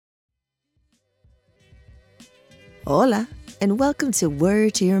Hola, and welcome to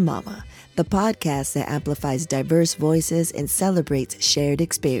Word to Your Mama, the podcast that amplifies diverse voices and celebrates shared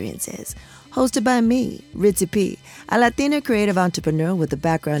experiences. Hosted by me, Ritzy P., a Latina creative entrepreneur with a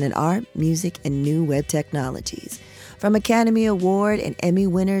background in art, music, and new web technologies. From Academy Award and Emmy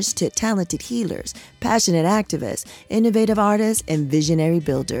winners to talented healers, passionate activists, innovative artists, and visionary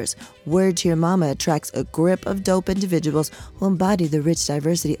builders, Word to Your Mama attracts a grip of dope individuals who embody the rich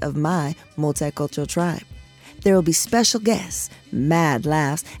diversity of my multicultural tribe. There will be special guests, mad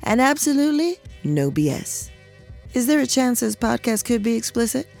laughs, and absolutely no BS. Is there a chance this podcast could be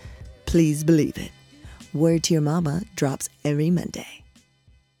explicit? Please believe it. Word to Your Mama drops every Monday.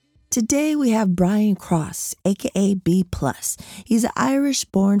 Today we have Brian Cross, aka B+. He's an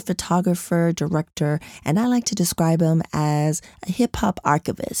Irish-born photographer, director, and I like to describe him as a hip-hop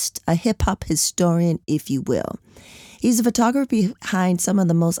archivist, a hip-hop historian, if you will. He's a photographer behind some of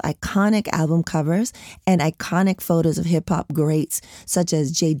the most iconic album covers and iconic photos of hip-hop greats such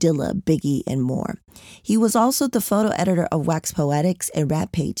as J Dilla, Biggie, and more. He was also the photo editor of Wax Poetics and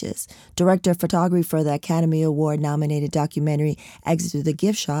Rap Pages, director of photography for the Academy Award-nominated documentary Exit Through the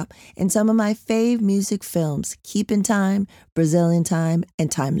Gift Shop, and some of my fave music films, Keep in Time, Brazilian Time,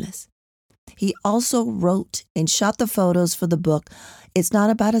 and Timeless. He also wrote and shot the photos for the book It's Not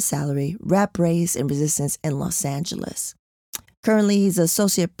About a Salary, Rap, Race, and Resistance in Los Angeles. Currently, he's an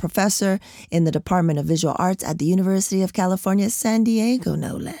associate professor in the Department of Visual Arts at the University of California, San Diego,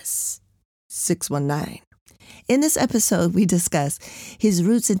 no less. 619. In this episode, we discuss his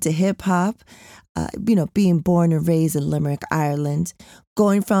roots into hip-hop, being born and raised in Limerick, Ireland,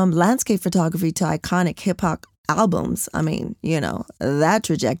 going from landscape photography to iconic hip-hop albums. That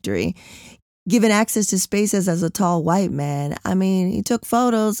trajectory. Given access to spaces as a tall white man, he took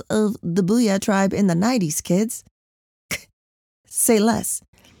photos of the Booyah tribe in the 90s, kids. Say less.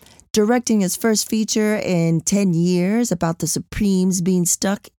 Directing his first feature in 10 years about the Supremes being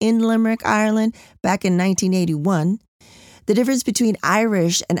stuck in Limerick, Ireland back in 1981. The difference between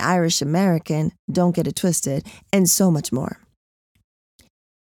Irish and Irish American, don't get it twisted, and so much more.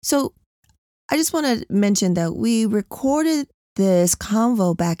 So I just want to mention that we recorded this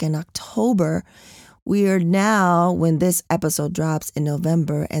convo back in October. We are now, when this episode drops, in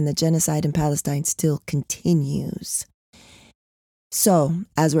November, and the genocide in Palestine still continues. So,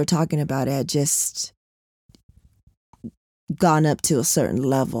 as we're talking about it, had just gone up to a certain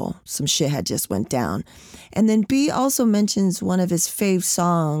level. Some shit had just went down. And then B also mentions one of his fave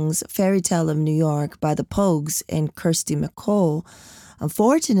songs, Fairy Tale of New York, by the Pogues and Kirsty MacColl.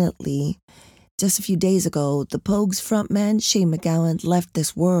 Unfortunately, just a few days ago, the Pogues frontman, Shane MacGowan, left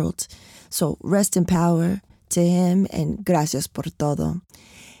this world. So rest in power to him and gracias por todo.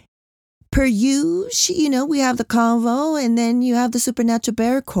 Per usual, we have the convo and then you have the Supernatural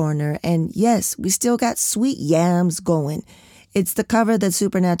Bear Corner. And yes, we still got Sweet Yams going. It's the cover that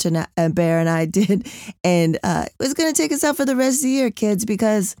Supernatural Bear and I did. And it's going to take us out for the rest of the year, kids,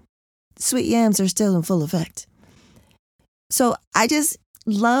 because Sweet Yams are still in full effect. So I just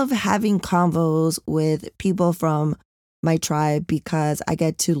love having convos with people from my tribe because I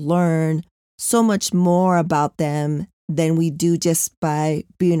get to learn so much more about them than we do just by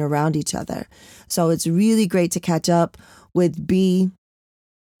being around each other. So it's really great to catch up with B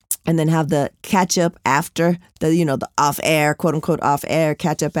and then have the catch up after the off air, quote unquote off air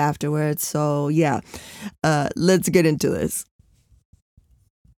catch up afterwards. So yeah, let's get into this.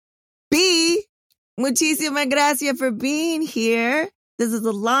 B, muchísimas gracias for being here. This is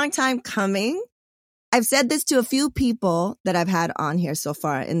a long time coming. I've said this to a few people that I've had on here so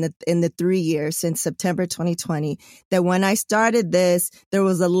far in the 3 years since September 2020, that when I started this, there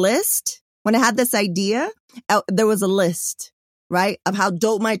was a list. When I had this idea, there was a list, right, of how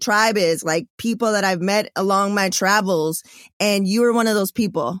dope my tribe is, like people that I've met along my travels. And you were one of those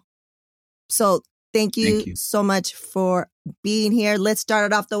people. So thank you so much for being here. Let's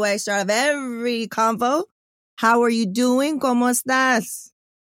start it off the way I start off every convo. How are you doing? ¿Cómo estás?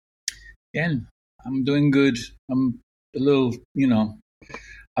 Again, I'm doing good. I'm a little, I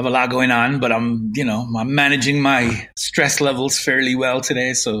have a lot going on, but I'm managing my stress levels fairly well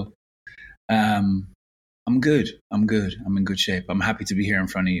today. So I'm good. I'm in good shape. I'm happy to be here in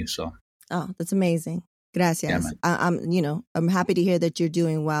front of you. So. Oh, that's amazing. Gracias. Yeah, I'm happy to hear that you're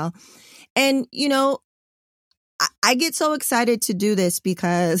doing well. And, I get so excited to do this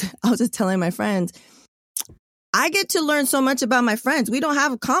because I was just telling my friends, I get to learn so much about my friends. We don't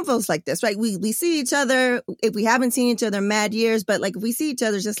have convos like this, right? We see each other, if we haven't seen each other mad years, but like if we see each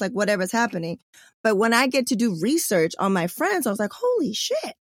other, just like whatever's happening. But when I get to do research on my friends, I was like, holy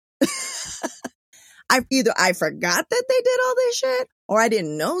shit. I forgot that they did all this shit, or I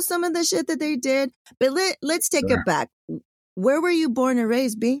didn't know some of the shit that they did. But let's take Sure. it back. Where were you born and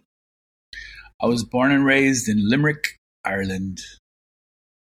raised, B? I was born and raised in Limerick, Ireland.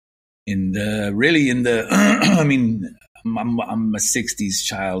 I mean, I'm a 60s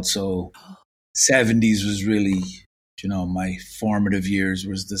child, so 70s was really, my formative years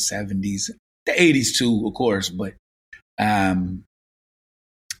was the 70s, the 80s too, of course, but I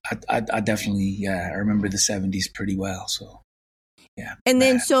definitely, I remember the 70s pretty well, so yeah. And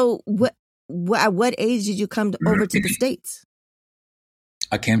then, so at what age did you come over to the States?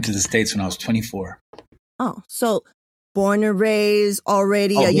 I came to the States when I was 24. Oh, so born and raised,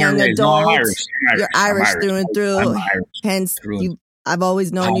 already a born young and raised. No, adult. I'm Irish. You're Irish through and through. I'm Irish. Hence, through I've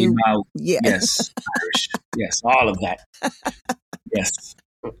always known you. Yeah. Yes, Irish. Yes, all of that. Yes.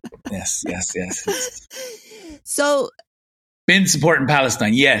 So, been supporting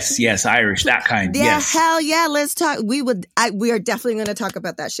Palestine. Yes, Irish, that kind. Yeah, yes. Hell yeah. Let's talk. We are definitely going to talk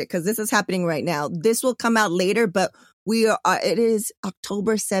about that shit because this is happening right now. This will come out later, but it is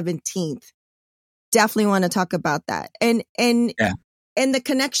October 17th. Definitely want to talk about that. And the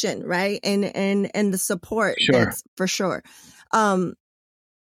connection, right? And the support. Sure. For sure.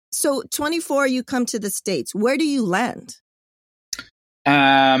 So 24, you come to the States. Where do you land?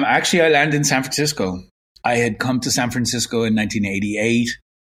 Actually, I landed in San Francisco. I had come to San Francisco in 1988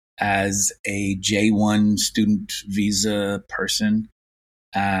 as a J1 student visa person.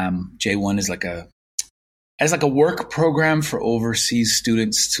 J1 is like a work program for overseas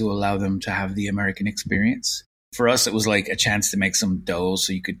students to allow them to have the American experience. For us, it was like a chance to make some dough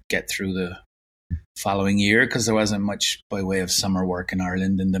so you could get through the following year because there wasn't much by way of summer work in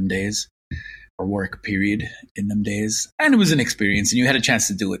Ireland in them days. Or work period in them days, and it was an experience, and you had a chance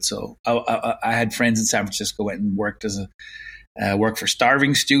to do it. So I had friends in San Francisco, went and worked worked for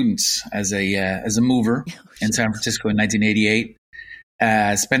starving students as a mover in San Francisco in 1988.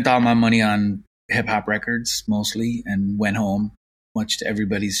 Spent all my money on hip hop records mostly, and went home, much to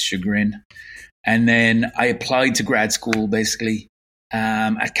everybody's chagrin. And then I applied to grad school basically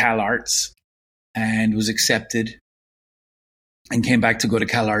at Cal Arts, and was accepted. And came back to go to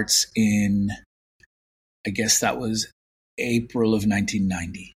Cal Arts in, I guess that was April of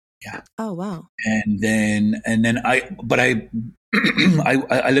 1990. Yeah. Oh, wow. And then I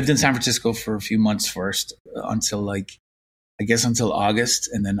lived in San Francisco for a few months first until August.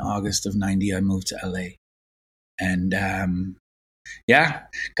 And then August of 90, I moved to LA. And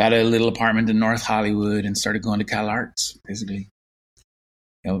got a little apartment in North Hollywood and started going to Cal Arts, basically.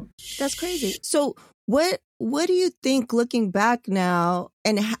 That's crazy. So what do you think, looking back now,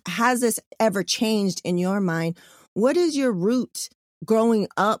 and has this ever changed in your mind? What is your root growing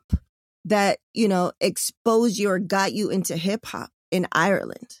up that, exposed you or got you into hip hop in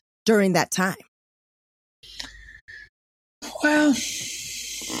Ireland during that time? Well,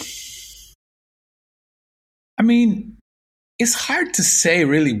 I mean, it's hard to say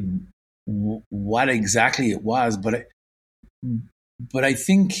really what exactly it was, but I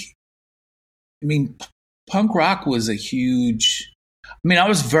think, punk rock was a huge, I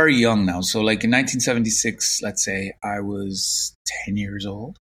was very young now. So like in 1976, let's say I was 10 years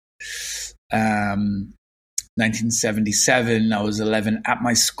old. 1977, I was 11 at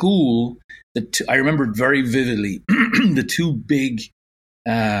my school. I remember very vividly the two big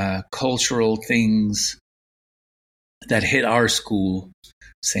cultural things that hit our school,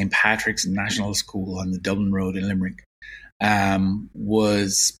 St. Patrick's National School on the Dublin Road in Limerick,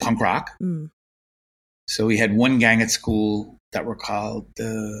 was punk rock. Mm. So we had one gang at school that were called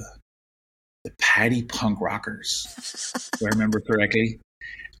the Paddy Punk Rockers, if I remember correctly.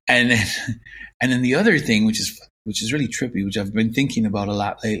 And then the other thing, which is really trippy, which I've been thinking about a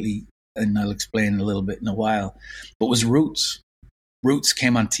lot lately, and I'll explain a little bit in a while, but was Roots. Roots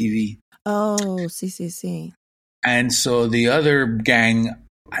came on TV. Oh, CCC. And so the other gang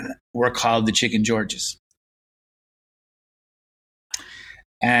were called the Chicken Georges.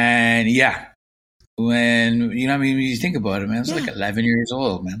 And yeah, when you think about it, man, I was like 11 years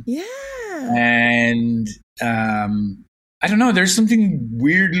old, man. Yeah. And I don't know, there's something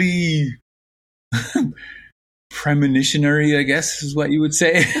weirdly premonitionary, I guess is what you would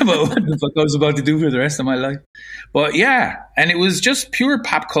say, about what the fuck I was about to do for the rest of my life. But yeah, and it was just pure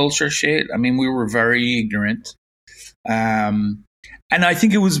pop culture shit. We were very ignorant. And I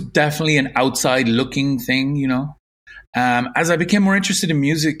think it was definitely an outside looking thing, as I became more interested in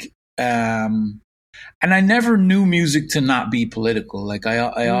music, and I never knew music to not be political. Like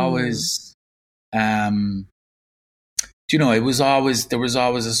I always, there was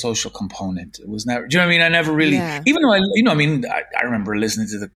always a social component. It was never, do you know what I mean? I never really, even though I remember listening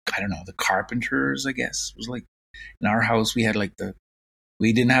to the Carpenters, I guess. It was like in our house, we had like the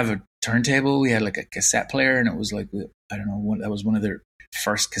we didn't have a turntable. We had like a cassette player, and it was like, I don't know, that was one of their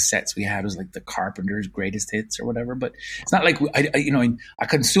first cassettes we had. It was like the Carpenters' greatest hits or whatever. But it's not like I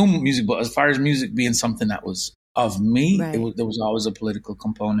consume music, but as far as music being something that was of me, Right. there was always a political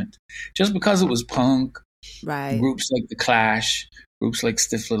component, just because it was punk. Right. Groups like the Clash, groups like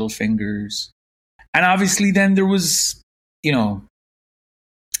Stiff Little Fingers, and obviously then there was, the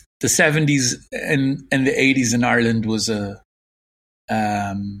 70s and the 80s in Ireland was a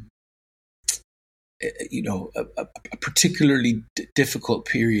particularly difficult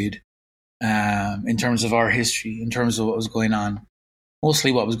period in terms of our history, in terms of what was going on,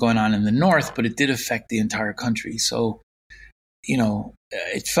 mostly what was going on in the north, but it did affect the entire country. So,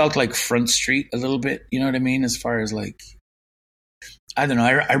 it felt like Front Street a little bit, you know what I mean? As far as like, I don't know.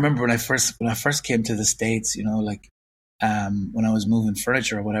 I remember when I first came to the States, when I was moving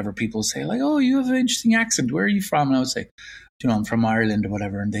furniture or whatever, people say like, "Oh, you have an interesting accent. Where are you from?" And I would say, "I'm from Ireland or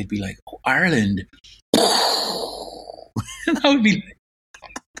whatever," and they'd be like, "Oh, Ireland." And I would be like,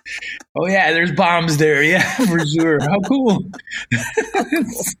 "Oh yeah, there's bombs there. Yeah, for sure. How cool.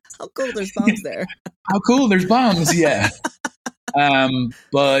 How cool there's bombs there. How cool there's bombs. Yeah."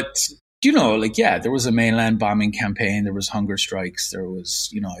 But there was a mainland bombing campaign. There was hunger strikes. There was,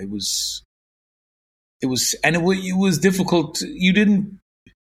 it was difficult.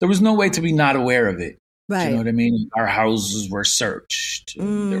 There was no way to be not aware of it. Right. Do you know what I mean? Our houses were searched.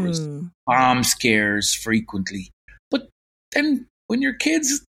 There was bomb scares frequently. But then when you're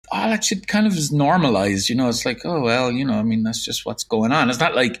kids, all that shit kind of is normalized. It's like, oh, well, that's just what's going on. It's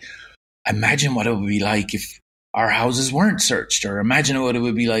not like, imagine what it would be like if our houses weren't searched, or imagine what it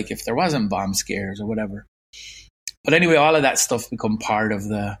would be like if there wasn't bomb scares or whatever. But anyway, all of that stuff become part of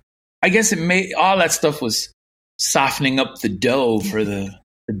all that stuff was softening up the dough for the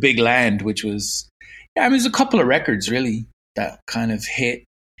big land, which was, there's a couple of records really that kind of hit.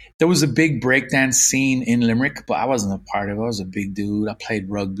 There was a big breakdance scene in Limerick, but I wasn't a part of it. I was a big dude. I played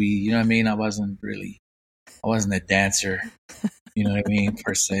rugby. You know what I mean? I wasn't a dancer. You know what I mean?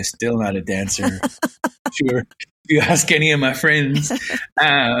 Per se, still not a dancer. Sure, if you ask any of my friends.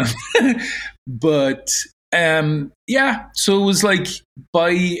 But so it was like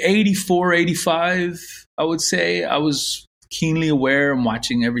by 84, 85, I would say I was keenly aware and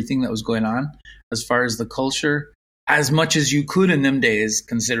watching everything that was going on as far as the culture, as much as you could in them days,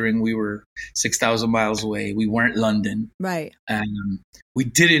 considering we were 6,000 miles away. We weren't London. Right. We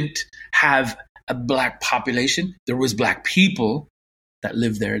didn't have a black population. There was black people that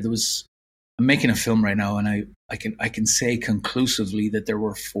lived there. I'm making a film right now, and I can say conclusively that there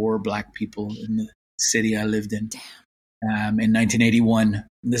were 4 black people in the city I lived in. In 1981.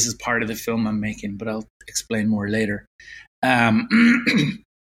 This is part of the film I'm making, but I'll explain more later.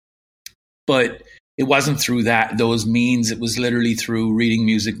 But it wasn't through those means. It was literally through reading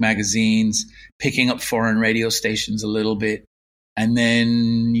music magazines, picking up foreign radio stations a little bit, and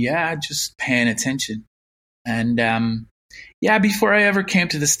then just paying attention. And before I ever came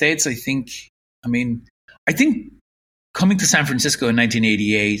to the States, I think coming to San Francisco in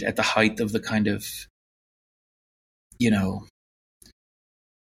 1988 at the height of the kind of,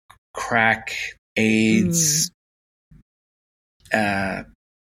 crack, AIDS,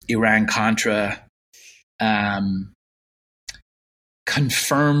 Iran-Contra,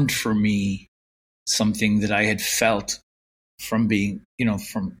 confirmed for me something that I had felt from being,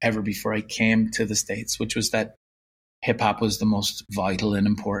 from ever before I came to the States, which was that hip-hop was the most vital and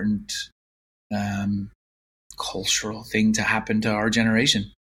important cultural thing to happen to our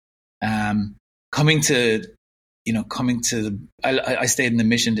generation. Coming to I stayed in the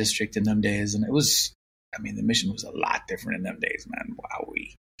Mission District in them days, and it was, the Mission was a lot different in them days, man.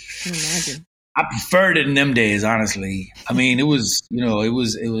 Wowee. I can imagine. I preferred it in them days, honestly. It was,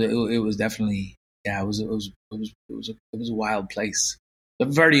 it was definitely, it was a wild place, a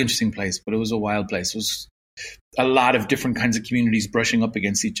very interesting place, but it was a wild place. It was a lot of different kinds of communities brushing up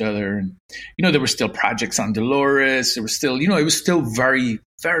against each other, and there were still projects on Dolores. There was still, it was still very,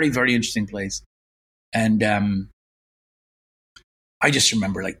 very, very interesting place. And I just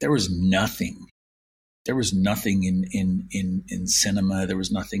remember, like, there was nothing in cinema. There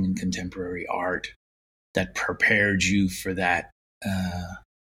was nothing in contemporary art that prepared you for that.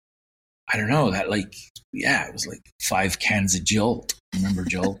 I don't know, that, like, it was like 5 cans of Jolt. Remember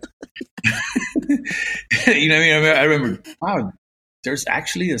Jolt? You know what I mean? I remember, wow, there's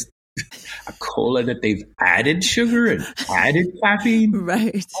actually a cola that they've added sugar and added caffeine.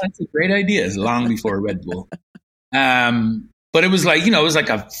 Right. Oh, that's a great idea. It's long before Red Bull. But it was like, it was like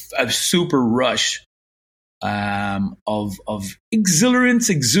a super rush of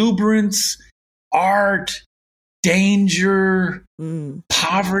exuberance, art, danger,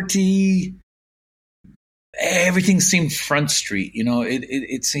 poverty. Everything seemed Front Street.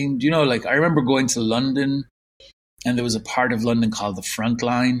 It seemed, like I remember going to London, and there was a part of London called the Front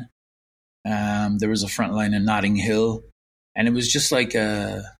Line. There was a front line in Notting Hill, and it was just like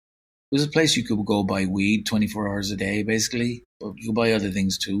it was a place you could go buy weed 24 hours a day, basically. But you could buy other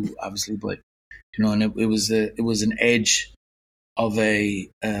things too, obviously. But and it was an edge of a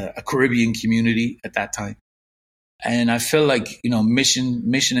Caribbean community at that time, and I feel like Mission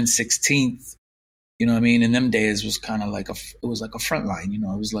and 16th, what I mean, in them days was kind of like it was like a front line.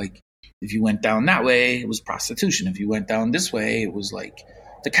 It was like if you went down that way, it was prostitution. If you went down this way, it was like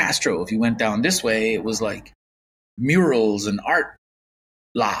the Castro. If you went down this way, it was like murals and art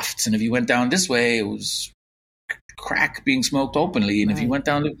lofts. And if you went down this way, it was crack being smoked openly. And if you went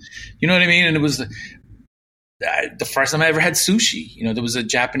down, you know what I mean? And it was the first time I ever had sushi. There was a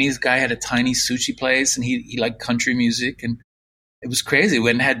Japanese guy had a tiny sushi place, and he liked country music, and it was crazy.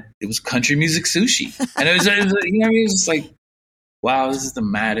 It was country music sushi, and it was just like, wow, this is the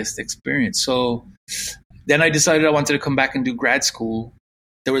maddest experience. So then I decided I wanted to come back and do grad school.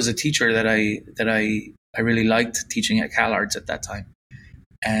 There was a teacher that I really liked teaching at CalArts at that time,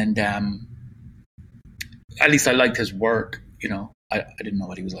 and at least I liked his work. I didn't know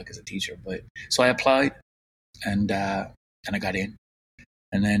what he was like as a teacher, but so I applied, and I got in.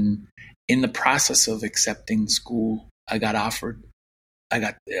 And then in the process of accepting school, I got offered.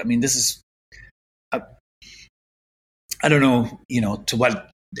 This is, I don't know, to what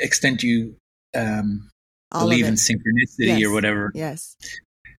extent you believe in synchronicity or whatever. Yes.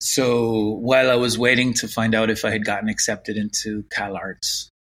 So while I was waiting to find out if I had gotten accepted into CalArts,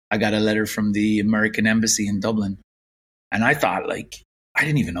 I got a letter from the American Embassy in Dublin. And I thought, I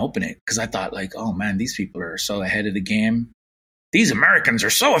didn't even open it because I thought, oh man, these people are so ahead of the game. These Americans are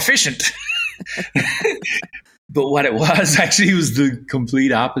so efficient. But what it was actually was the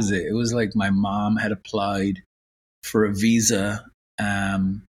complete opposite. It was like my mom had applied for a visa.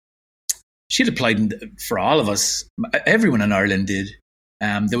 She'd applied for all of us. Everyone in Ireland did.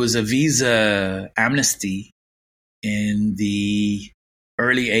 There was a visa amnesty in the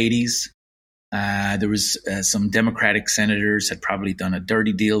early 80s. There was some Democratic senators had probably done a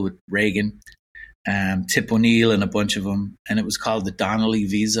dirty deal with Reagan, Tip O'Neill and a bunch of them. And it was called the Donnelly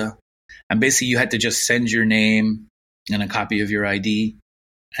visa. And basically you had to just send your name and a copy of your ID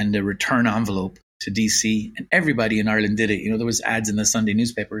and a return envelope to DC, and everybody in Ireland did it. There was ads in the Sunday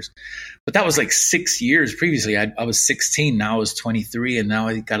newspapers, but that was like 6 years previously. I was 16, now I was 23, and now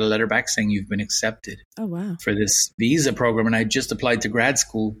I got a letter back saying you've been accepted. Oh, wow. For this visa program, and I just applied to grad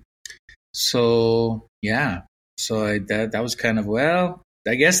school. So yeah, that was kind of, well,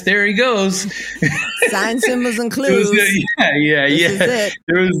 I guess there he goes. Sign symbols and clues. Yeah.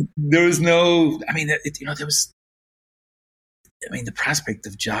 There was no. The prospect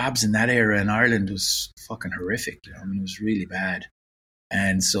of jobs in that era in Ireland was fucking horrific. It was really bad.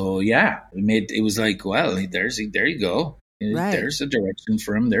 And so, yeah, it was like, well, there you go. Right. There's a direction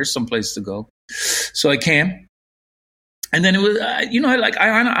for him. There's some place to go. So I came. And then it was,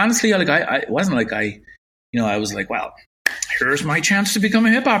 honestly, it wasn't like I was like, well, here's my chance to become a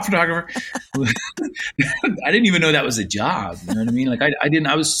hip hop photographer. I didn't even know that was a job. You know what I mean?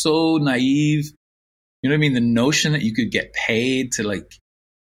 I was so naive. You know what I mean? The notion that you could get paid to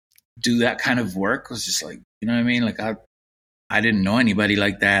do that kind of work was just you know what I mean? I didn't know anybody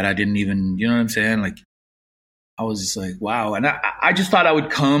like that. I didn't even, you know what I'm saying? I was just like, wow. And I just thought I would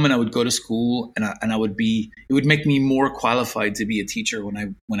come and I would go to school and I would it would make me more qualified to be a teacher when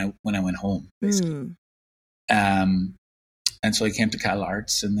I went home, basically. And so I came to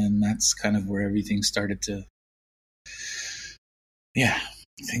CalArts, and then that's kind of where everything started to,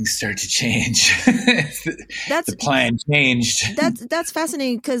 things started to change. The plan changed. That's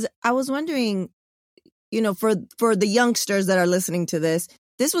fascinating, because I was wondering, for the youngsters that are listening to this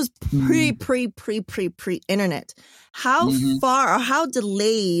was pre-internet. How far or how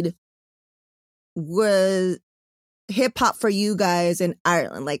delayed was hip hop for you guys in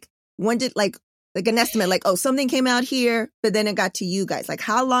Ireland? When did an estimate, something came out here, but then it got to you guys?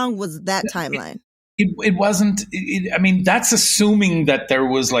 How long was that timeline? It wasn't. That's assuming that there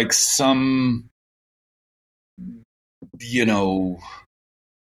was some,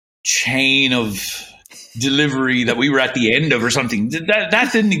 chain of delivery that we were at the end of or something. That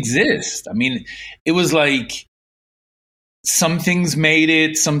didn't exist. It was some things made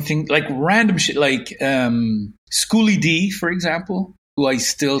it, something random shit, Schoolie D, for example, who I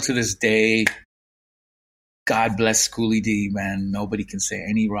still to this day, God bless Schoolie D, man. Nobody can say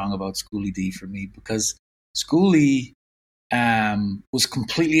any wrong about Schoolie D for me, because Schoolie was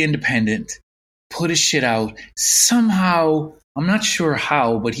completely independent, put his shit out. Somehow, I'm not sure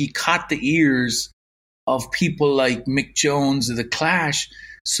how, but he caught the ears of people like Mick Jones of The Clash.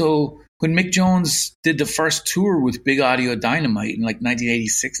 So when Mick Jones did the first tour with Big Audio Dynamite in like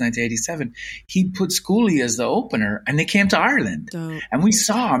 1986, 1987, he put Schoolie as the opener, and they came to Ireland. Dope. And we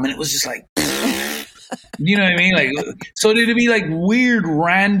saw him, and it was just like, you know what I mean? Like, so it'd be like weird,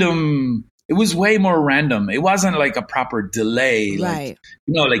 random. It was way more random. It wasn't like a proper delay. Right.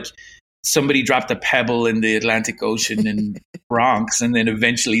 Like, like somebody dropped a pebble in the Atlantic Ocean in Bronx, and then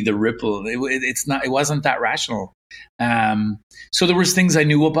eventually the ripple. It wasn't that rational. So there was things I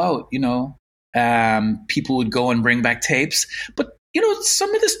knew about, people would go and bring back tapes, but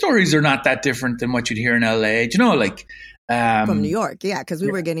some of the stories are not that different than what you'd hear in LA. From New York, yeah, because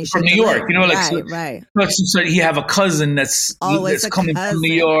we were getting from New York, right. So you have a cousin that's coming from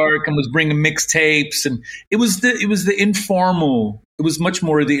New York and was bringing mixtapes, and it was the informal. It was much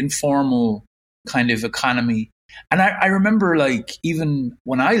more the informal kind of economy. And I remember, like, even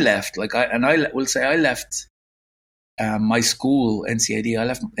when I left, I will say I left my school, NCAD. I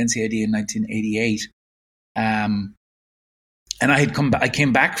left NCAD in 1988, and I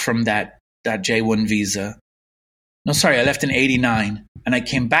came back from that J1 visa. No, sorry, I left in 89, and I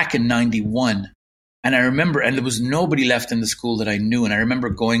came back in 91. And I remember, and there was nobody left in the school that I knew. And I remember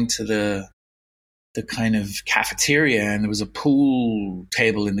going to the kind of cafeteria, and there was a pool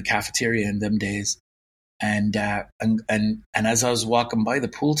table in the cafeteria in them days. And as I was walking by the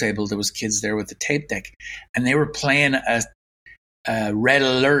pool table, there was kids there with the tape deck, and they were playing a Red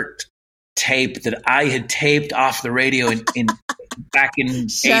Alert tape that I had taped off the radio in back in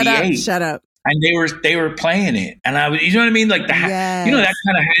 88. Shut up. And they were playing it, and I was, you know what I mean, like that kind of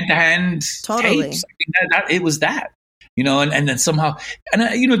hand to hand tapes. I mean, it was that, and then somehow,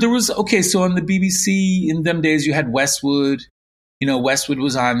 and there was so on the BBC in them days you had Westwood, Westwood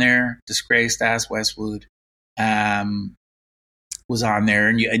was on there, disgraced ass Westwood, was on there,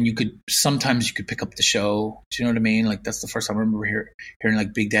 and you could sometimes pick up the show. Do you know what I mean? Like that's the first time I remember hearing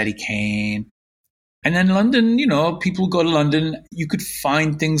like Big Daddy Kane. And then London, people go to London. You could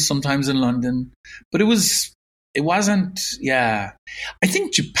find things sometimes in London, but it wasn't. Yeah, I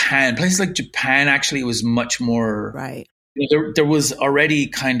think Japan, places like Japan, actually, it was much more. Right. There was already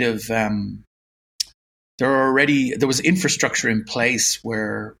kind of there was infrastructure in place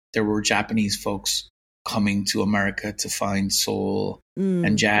where there were Japanese folks coming to America to find soul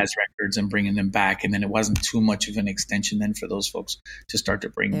and jazz records and bringing them back, and then it wasn't too much of an extension then for those folks to start to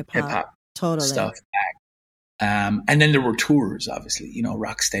bring hip hop. Totally. Stuff back. And then there were tours, obviously.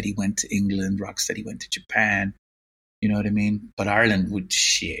 Rocksteady went to England, Rocksteady went to Japan. You know what I mean? But Ireland would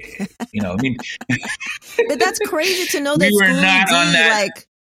shit. I mean. But that's crazy to know that we were Schoolie not D, on that. like,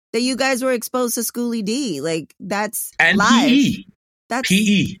 that you guys were exposed to Schoolie D. Like, that's and live. PE. That's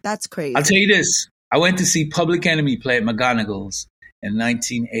PE. That's crazy. I'll tell you this. I went to see Public Enemy play at McGonagall's in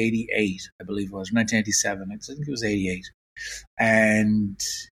 1988, I believe it was, 1987. I think it was 88. And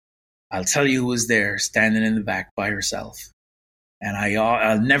I'll tell you who was there, standing in the back by herself. And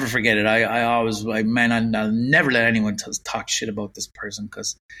I'll never forget it. I'll never let anyone talk shit about this person,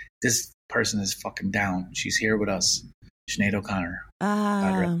 because this person is fucking down. She's here with us. Sinead O'Connor.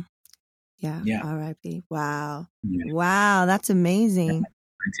 Yeah. R.I.P. Wow. Yeah. Wow, that's amazing.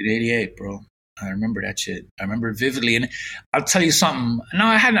 1988, bro. I remember that shit. I remember it vividly. And I'll tell you something. No,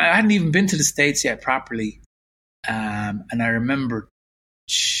 I hadn't even been to the States yet properly. And I remember,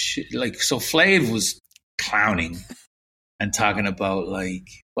 so Flav was clowning and talking about, like,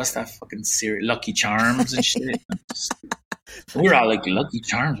 what's that fucking series, Lucky Charms and shit. We're all like, Lucky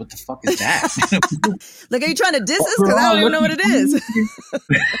Charms, what the fuck is that? Like, are you trying to diss us? Because I don't even know what it is.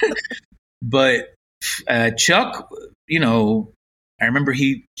 But Chuck, I remember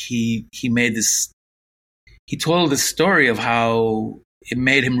he made this, he told this story of how it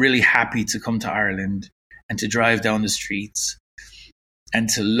made him really happy to come to Ireland and to drive down the streets and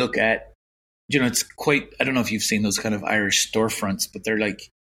to look at, it's quite, I don't know if you've seen those kind of Irish storefronts, but they're like,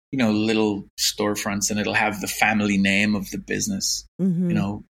 little storefronts, and it'll have the family name of the business. Mm-hmm.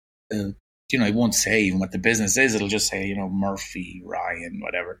 It won't say even what the business is. It'll just say, Murphy, Ryan,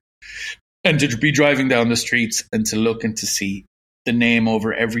 whatever. And to be driving down the streets and to look and to see the name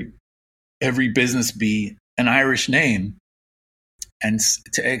over every business be an Irish name, and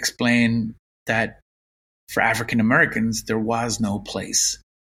to explain that for African Americans there was no place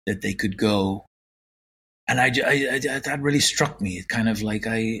that they could go, and I that really struck me. It kind of like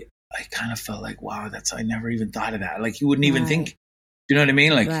I kind of felt like, wow, I never even thought of that. Like, you wouldn't even think. You know what I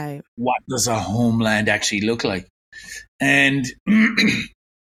mean? Like, what does a homeland actually look like? And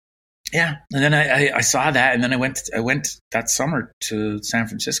yeah, and then I saw that, and then I went that summer to San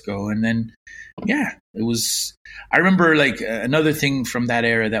Francisco, and then yeah, it was. I remember like another thing from that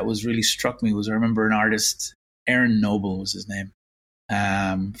era that was really struck me was I remember an artist, Aaron Noble was his name,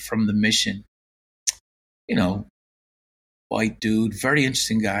 from the Mission. You know, white dude, very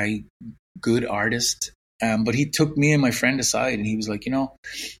interesting guy, good artist. But he took me and my friend aside, and he was like,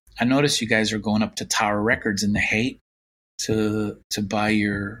 I noticed you guys are going up to Tower Records in the Haight to buy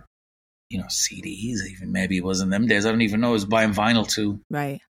your CDs. Even maybe it was in them days. I don't even know. I was buying vinyl too.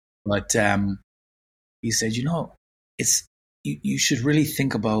 Right. But he said, it's you should really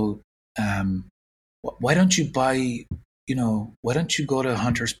think about why don't you buy, why don't you go to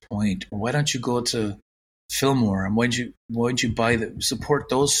Hunter's Point, or why don't you go to Fillmore, and why don't you support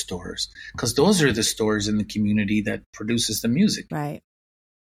those stores, because those are the stores in the community that produces the music. Right.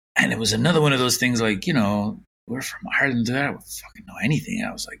 And it was another one of those things like, we're from Ireland. I don't fucking know anything. And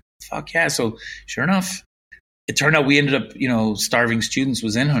I was like, fuck yeah. So sure enough, it turned out we ended up, Starving Students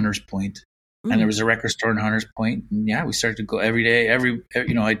was in Hunters Point, and there was a record store in Hunters Point. And yeah, we started to go every day.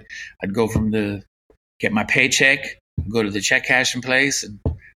 I'd go get my paycheck, go to the check cashing place, and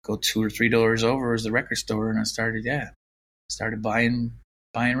go 2 or 3 doors over is the record store. And I started buying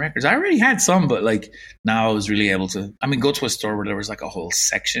records. I already had some, but like now I was really able to, go to a store where there was like a whole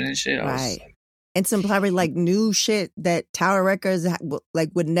section and shit. I was like, and some probably like new shit that Tower Records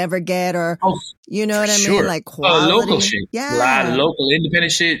would never get, or you know what I mean, like quality, local shit, yeah, a lot of local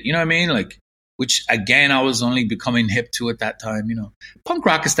independent shit. You know what I mean, like, which again I was only becoming hip to at that time. Punk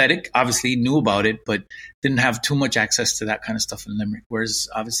rock aesthetic, obviously knew about it, but didn't have too much access to that kind of stuff in Limerick. Whereas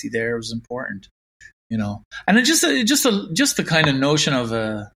obviously there it was important. And it just the kind of notion of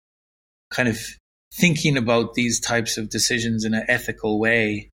kind of thinking about these types of decisions in an ethical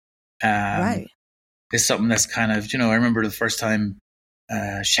way, right, is something that's kind of, I remember the first time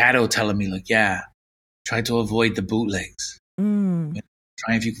Shadow telling me like, yeah, try to avoid the bootlegs.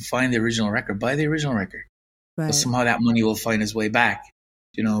 Try, if you can find the original record, buy the original record. Right. But somehow that money will find its way back,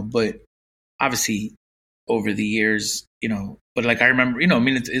 but obviously over the years, but like I remember,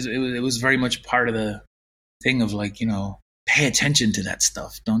 it was very much part of the thing of like, pay attention to that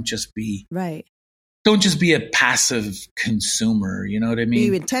stuff. Don't just be a passive consumer. You know what I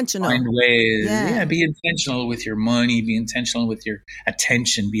mean? Be intentional. Find ways. Yeah, be intentional with your money. Be intentional with your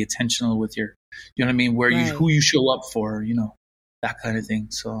attention. Be intentional with your, you know what I mean? Who you show up for. That kind of thing.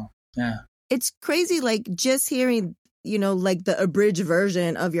 So yeah, it's crazy. Like just hearing, like the abridged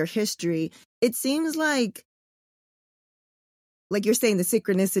version of your history. It seems like you're saying, the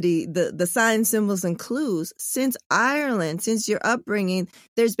synchronicity, the signs, symbols, and clues. Since Ireland, since your upbringing,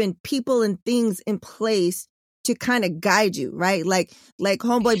 there's been people and things in place to kind of guide you, right? Like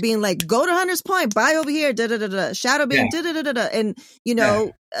homeboy being like, go to Hunters Point, buy over here, da da da da. Shadow being da da da da da, and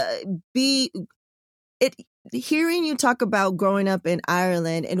hearing you talk about growing up in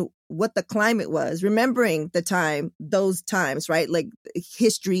Ireland and what the climate was, remembering those times, right? Like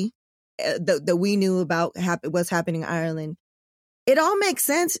history that we knew about what's happening in Ireland. It all makes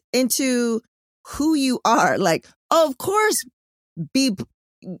sense into who you are. Like, of course, B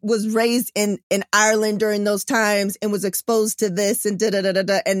was raised in Ireland during those times and was exposed to this and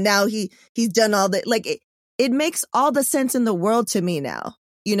da-da-da-da-da. And now he's done all that. Like, it makes all the sense in the world to me now,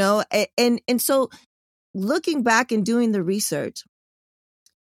 And so looking back and doing the research,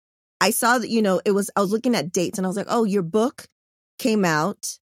 I saw that, I was looking at dates and I was like, oh, your book came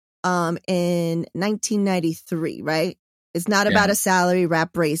out in 1993, right? It's not about a salary,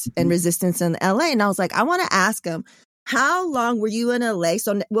 rap, race, and resistance in LA. And I was like, I want to ask him, how long were you in LA?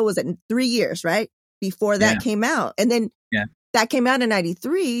 So what was it? 3 years, right? Before that came out. And then that came out in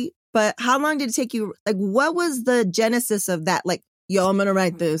 93. But how long did it take you? Like, what was the genesis of that? Like, yo, I'm going to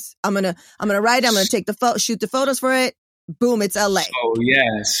write this. I'm going to write it. I'm going to take shoot the photos for it. Boom, it's LA. Oh,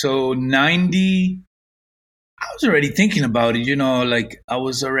 yeah. So 90, I was already thinking about it, like I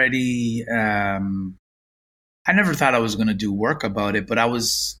was already, I never thought I was going to do work about it, but I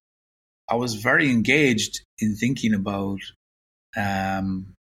was very engaged in thinking about, the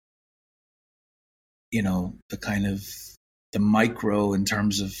kind of the micro in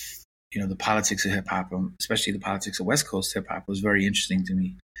terms of, the politics of hip hop, especially the politics of West Coast hip hop was very interesting to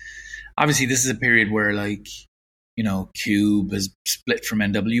me. Obviously, this is a period where like, Cube has split from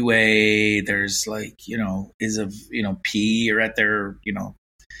NWA. There's like, P are at their,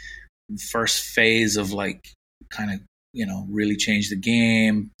 first phase of like kind of, really change the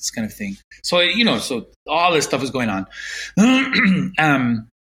game, this kind of thing. So, so all this stuff is going on.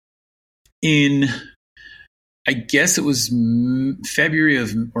 In, I guess it was maybe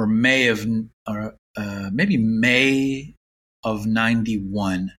May of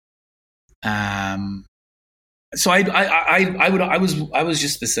 91. So I was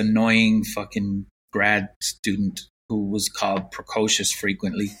just this annoying fucking grad student who was called precocious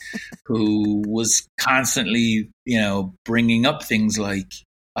frequently, who was constantly, bringing up things like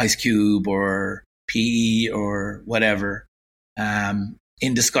Ice Cube or PE or whatever,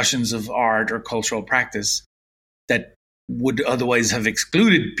 in discussions of art or cultural practice that would otherwise have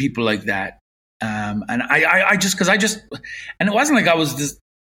excluded people like that. And and it wasn't like I was this,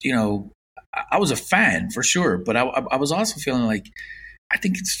 I was a fan for sure, but I was also feeling like, I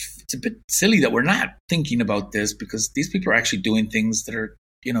think it's a bit silly that we're not thinking about this, because these people are actually doing things that are,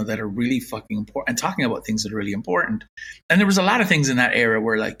 that are really fucking important, and talking about things that are really important. And there was a lot of things in that era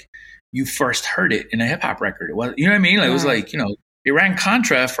where, like, you first heard it in a hip hop record. It was, you know what I mean? Like, it was like, Iran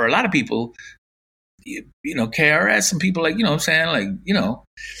Contra for a lot of people, KRS and people like, what I'm saying? Like,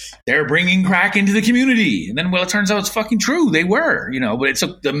 they're bringing crack into the community. And then, well, it turns out it's fucking true. They were, but it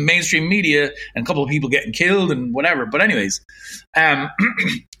took the mainstream media and a couple of people getting killed and whatever. But anyways,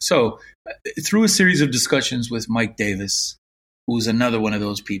 so through a series of discussions with Mike Davis, who was another one of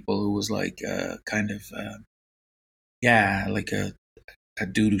those people who was like like a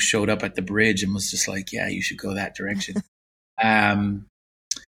dude who showed up at the bridge and was just like, yeah, you should go that direction.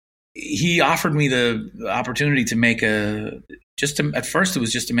 He offered me the opportunity to make at first it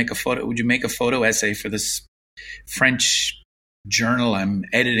was just to make a photo. Would you make a photo essay for this French journal I'm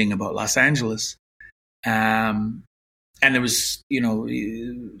editing about Los Angeles? And there was,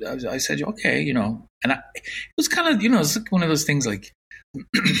 I said, okay, and it was kind of, it's like one of those things like,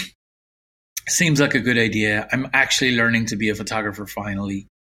 seems like a good idea. I'm actually learning to be a photographer finally.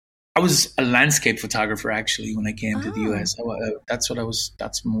 I was a landscape photographer actually when I came to the US. That's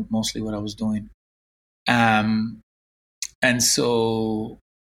mostly what I was doing. And so,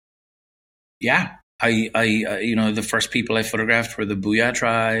 yeah, I the first people I photographed were the Booyah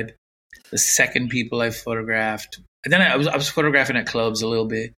Tribe. The second people I photographed, and then I was photographing at clubs a little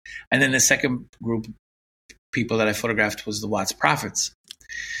bit. And then the second group of people that I photographed was the Watts Prophets.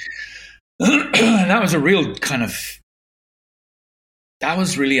 And that was a real kind of, that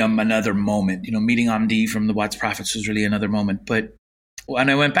was really another moment. Meeting Amdi from the Watts Prophets was really another moment. But when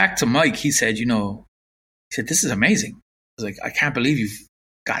I went back to Mike, he said, this is amazing. I was like, I can't believe you've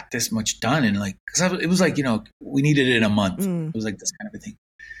got this much done. And like, because it was like, we needed it in a month. It was like this kind of a thing.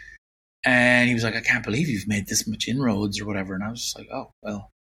 And he was like, I can't believe you've made this much inroads or whatever. And I was just like, oh, well,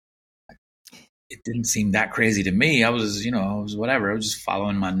 it didn't seem that crazy to me. I was whatever. I was just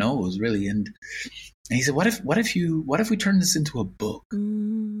following my nose really. And he said, what if we turn this into a book?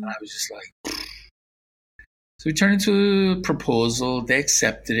 And I was just like, so we turned into a proposal. They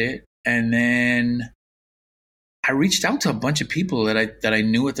accepted it. And then I reached out to a bunch of people that I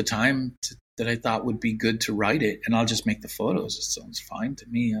knew at the time that I thought would be good to write it. And I'll just make the photos. It sounds fine to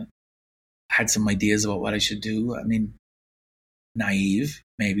me. I had some ideas about what I should do. I mean, naive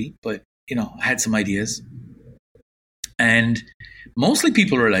maybe, but I had some ideas. And mostly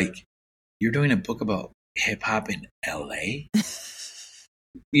people were like, you're doing a book about hip hop in LA?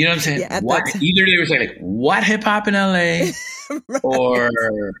 You know what I'm saying? Yeah, what? Either they were saying like, what hip hop in LA? Right. Or,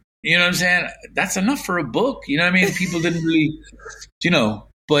 you know what I'm saying? That's enough for a book. You know what I mean? People didn't really,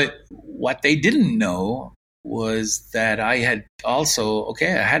 but what they didn't know was that I had also, I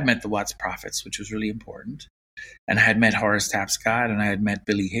had met the Watts Prophets, which was really important. And I had met Horace Tapscott and I had met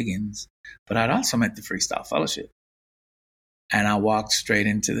Billy Higgins, but I'd also met the Freestyle Fellowship. And I walked straight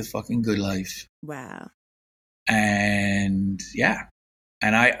into the fucking good life. Wow. And yeah.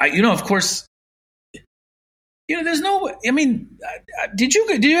 And I of course, there's no, I mean, did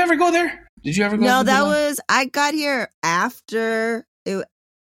you ever go there? Did you ever go? No, I got here after it.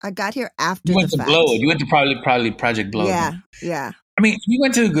 I got here after you went the to fact. Blow. You went to probably Project Blow. Yeah. Yeah. I mean, you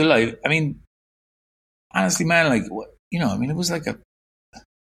went to the good life. I mean, honestly, man, like, it was like a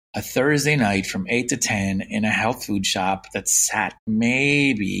Thursday night from 8 to 10 in a health food shop that sat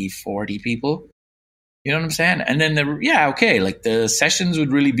maybe 40 people. You know what I'm saying? And then like the sessions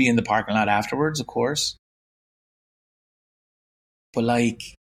would really be in the parking lot afterwards, of course. But like,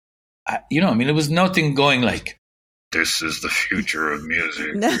 it was nothing going like, this is the future of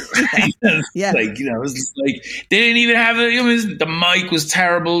music. Yeah. Like, it was just like, they didn't even have the mic was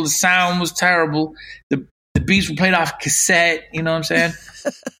terrible. The sound was terrible. The beats were played off cassette, you know what I'm saying?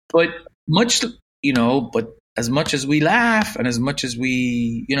 But but as much as we laugh and as much as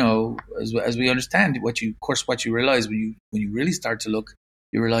we, as we understand what you realize when you really start to look,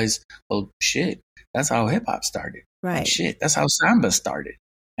 you realize, well, shit, that's how hip hop started. Right. And shit, that's how samba started.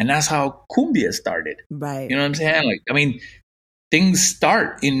 And that's how cumbia started. Right. You know what I'm saying? Like, I mean, things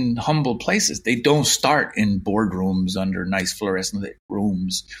start in humble places. They don't start in boardrooms under nice fluorescent lit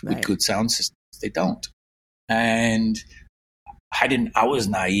rooms with good sound systems. They don't. And I was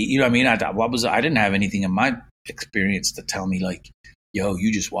naive. You know what I mean? I didn't have anything in my experience to tell me like, yo,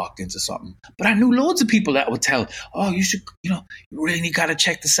 you just walked into something. But I knew loads of people that would tell, oh, you should, you really got to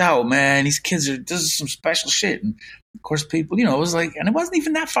check this out, man. These kids this is some special shit. And of course, people, it was like, and it wasn't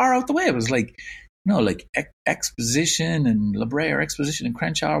even that far out the way. It was like, like Exposition and La Brea or Exposition and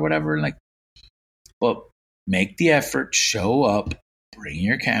Crenshaw or whatever. And like, but make the effort, show up, bring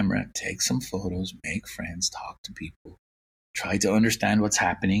your camera, take some photos, make friends, talk to people, try to understand what's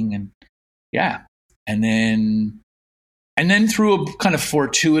happening. And yeah. And then through a kind of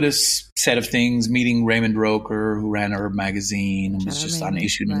fortuitous set of things, meeting Raymond Roker, who ran Herb magazine and was just on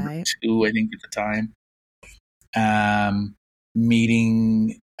issue number 2, I think, at the time.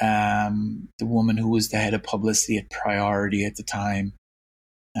 Meeting the woman who was the head of publicity at Priority at the time,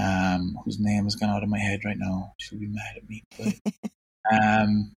 whose name has gone out of my head right now. She'll be mad at me. But,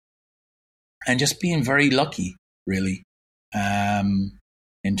 and just being very lucky, really,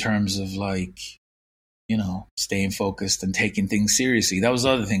 in terms of like, staying focused and taking things seriously. That was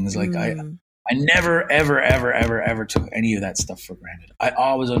other things. Like I never, ever, ever, ever, ever took any of that stuff for granted. I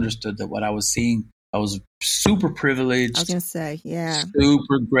always understood that what I was seeing, I was super privileged. I was going to say, yeah.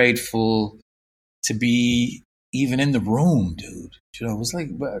 Super grateful to be even in the room, dude. It was like,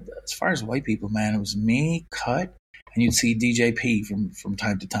 as far as white people, man, it was me, Cut, and you'd see DJP from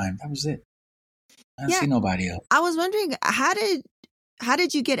time to time. That was it. I didn't see nobody else. I was wondering, how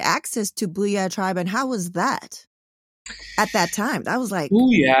did you get access to Booyah Tribe, and how was that at that time? That was like...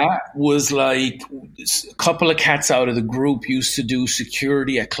 Booyah was like a couple of cats out of the group used to do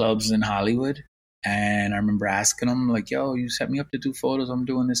security at clubs in Hollywood. And I remember asking them, like, yo, you set me up to do photos. I'm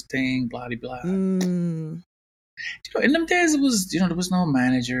doing this thing, blah, blah, blah. In them days, it was, there was no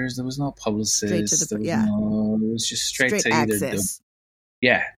managers. There was no publicists. It was just straight to access.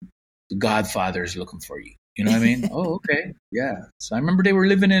 The Godfather's looking for you. You know what I mean? Oh, okay. Yeah. So I remember they were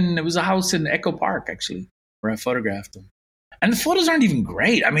living it was a house in Echo Park, actually, where I photographed them. And the photos aren't even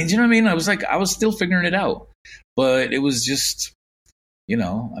great. I mean, do you know what I mean? I was still figuring it out. But it was just,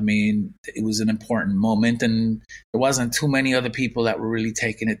 it was an important moment. And there wasn't too many other people that were really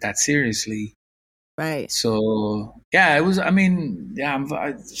taking it that seriously. Right. So, yeah, it was, I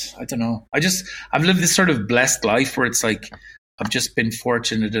don't know. I've lived this sort of blessed life where it's like, I've just been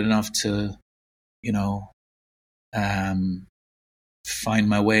fortunate enough to, find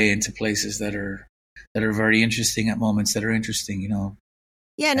my way into places that are very interesting at moments that are interesting,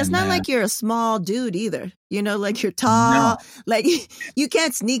 Yeah, and it's not like you're a small dude either. Like you're tall. No. Like you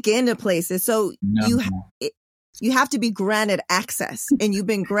can't sneak into places. So you have to be granted access, and you've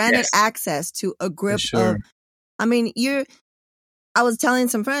been granted access to a grip of. I was telling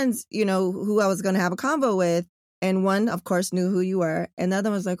some friends, who I was going to have a convo with, and one, of course, knew who you were, and the other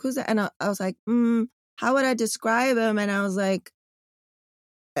one was like, "Who's that?" And I was like, how would I describe him? And I was like,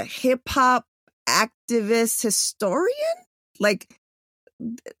 a hip hop activist historian, like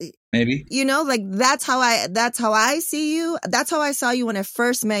maybe, like that's how I see you. That's how I saw you when I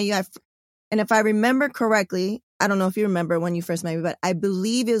first met you. And if I remember correctly, I don't know if you remember when you first met me, but I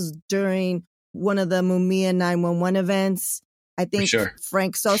believe it was during one of the Mumia 911 events. I think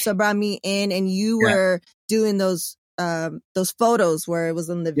Frank Sosa brought me in, and you were doing those photos where it was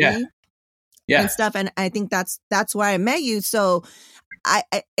in the V. And stuff, and I think that's where I met you. So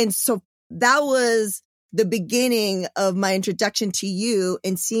so that was the beginning of my introduction to you,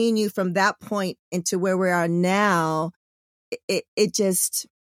 and seeing you from that point into where we are now. It just,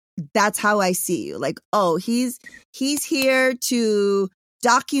 that's how I see you. Like, oh, he's here to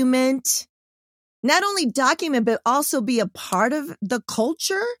document, not only document, but also be a part of the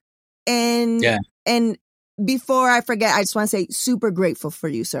culture. And before I forget, I just want to say super grateful for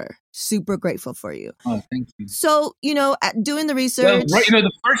you, sir. Super grateful for you. Oh, thank you. So, doing the research. Well,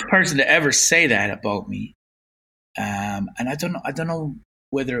 the first person to ever say that about me, and I don't know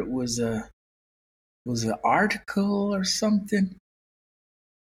whether it was an article or something,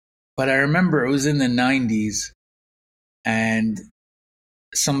 but I remember it was in the 90s, and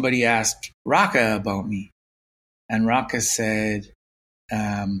somebody asked Raka about me, and Raka said,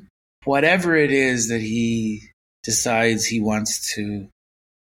 whatever it is that he decides he wants to,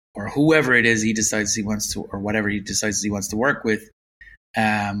 or whoever it is he decides he wants to, or whatever he decides he wants to work with,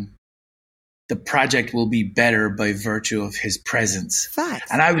 the project will be better by virtue of his presence.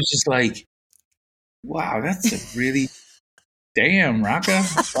 Facts. And I was just like, wow, that's a really, damn, Raka.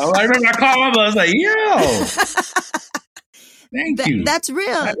 Well, I remember I called him, I was like, yo. Thank you. That's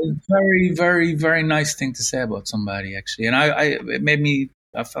real. That is very, very, very nice thing to say about somebody, actually. And it made me,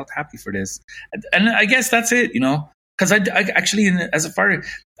 I felt happy for this. And I guess that's it, because I actually, as a far,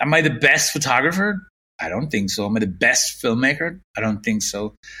 am I the best photographer? I don't think so. Am I the best filmmaker? I don't think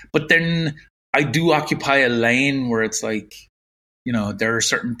so. But then I do occupy a lane where it's like, there are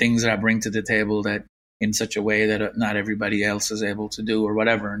certain things that I bring to the table that in such a way that not everybody else is able to do or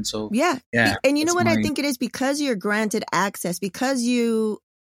whatever. And so, yeah. And you know what I think it is? Because you're granted access, because I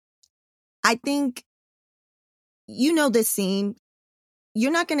think, this scene,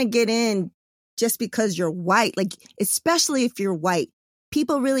 you're not going to get in just because you're white. Like, especially if you're white,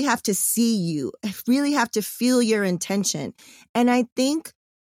 people really have to see you, really have to feel your intention. And I think,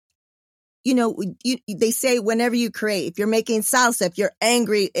 they say whenever you create, if you're making salsa, if you're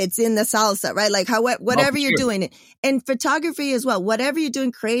angry, it's in the salsa, right? Like whatever you're doing, and photography as well, whatever you're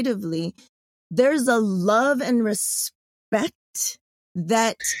doing creatively, there's a love and respect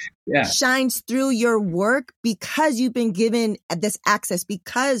that shines through your work because you've been given this access,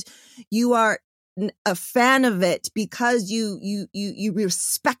 because you are a fan of it, because you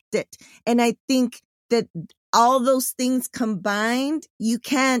respect it. And I think that all those things combined, you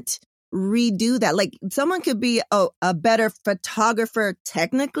can't redo that. Like, someone could be a better photographer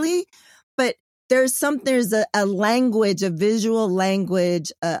technically, but there's a language, a visual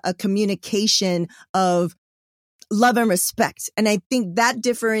language, a communication of love and respect. And I think that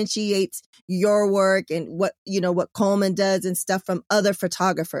differentiates your work and what Coleman does and stuff from other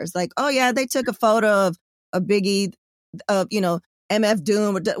photographers. Like, oh yeah, they took a photo of a Biggie, of, MF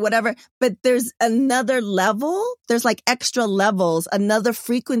Doom, or whatever. But there's another level. There's like extra levels, another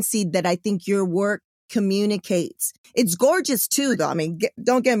frequency that I think your work communicates. It's gorgeous too, though. I mean,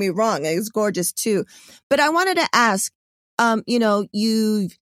 don't get me wrong. It's gorgeous too. But I wanted to ask,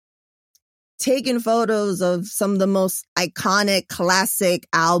 you've taken photos of some of the most iconic classic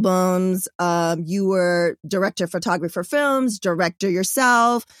albums. You were director of photography for films, director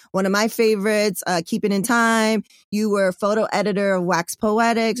yourself. One of my favorites, Keeping in Time. You were photo editor of Wax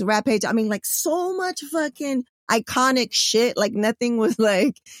Poetics, Rap Page. I mean, like, so much fucking iconic shit. Like, nothing was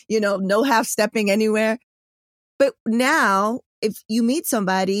like, no half stepping anywhere. But now if you meet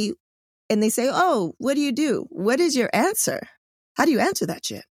somebody and they say, oh, what do you do? What is your answer? How do you answer that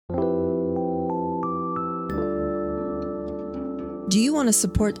shit? Do you want to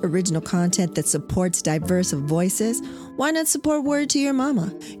support original content that supports diverse voices? Why not support Word to Your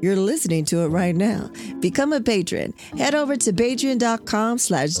Mama? You're listening to it right now. Become a patron. Head over to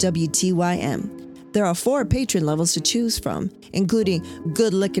patreon.com/WTYM. There are 4 patron levels to choose from, including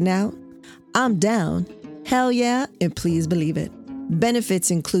Good Looking Out, I'm Down, Hell Yeah, and Please Believe It.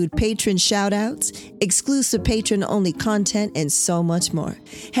 Benefits include patron shoutouts, exclusive patron-only content, and so much more.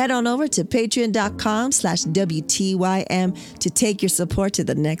 Head on over to patreon.com/WTYM to take your support to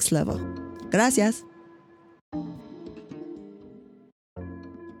the next level. Gracias.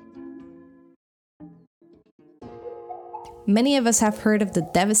 Many of us have heard of the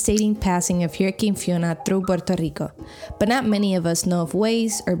devastating passing of Hurricane Fiona through Puerto Rico, but not many of us know of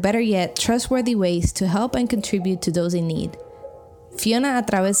ways, or better yet, trustworthy ways to help and contribute to those in need. Fiona a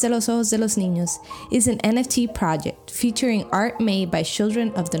través de los ojos de los niños is an NFT project featuring art made by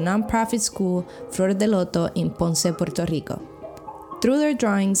children of the nonprofit school Flor de Loto in Ponce, Puerto Rico. Through their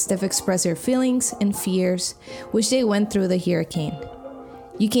drawings, they've expressed their feelings and fears which they went through the hurricane.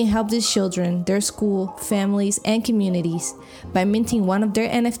 You can help these children, their school, families, and communities by minting one of their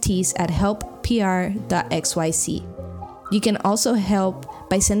NFTs at helppr.xyz. You can also help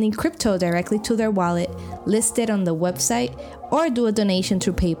by sending crypto directly to their wallet listed on the website, or do a donation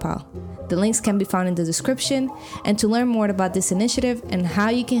through PayPal. The links can be found in the description. And to learn more about this initiative and how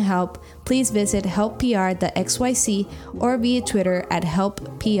you can help, please visit helppr.xyz or via Twitter at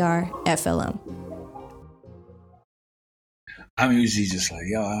helpprflm. I'm usually just like,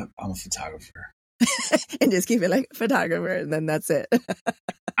 yo, I'm a photographer. And just keep it like photographer, and then that's it.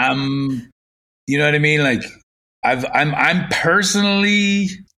 You know what I mean? Like, I'm personally,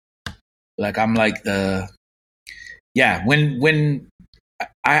 like, I'm like when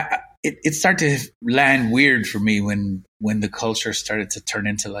it started to land weird for me when the culture started to turn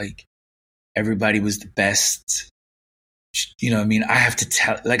into like everybody was the best. You know what I mean? I have to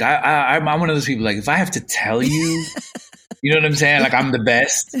tell, like, I'm one of those people, like, if I have to tell you, you know what I'm saying? Like, I'm the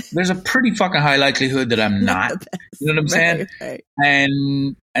best. There's a pretty fucking high likelihood that I'm not. You know what I'm saying? Right.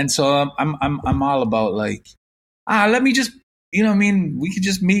 And so I'm all about like, let me just, you know what I mean? We could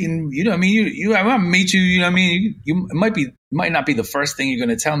just meet, and you know what I mean? I want to meet you, you know what I mean? It might not be the first thing you're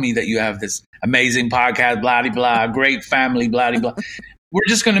going to tell me, that you have this amazing podcast, blah, blah, blah, great family, blah, blah, blah. we're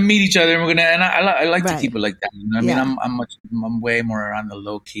just going to meet each other and we're going to, and I like to Right. keep it like that. You know what I mean? I'm way more on the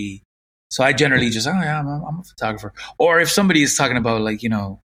low key. So I generally just, oh yeah, I'm a photographer. Or if somebody is talking about like, you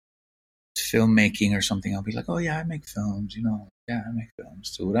know, filmmaking or something, I'll be like, oh yeah, I make films, you know. Yeah, I make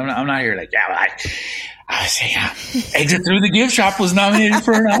films too. But I'm not here like, yeah, well, I say, yeah, Exit Through the Gift Shop was nominated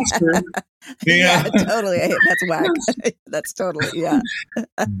for an Oscar. Yeah, totally. That's whack. That's totally, yeah.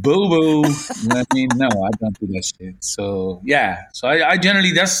 Boo boo. I mean, no, I don't do that shit. So yeah, so I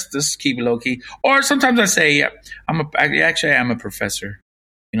generally just keep it low key. Or sometimes I say, yeah, I am a professor.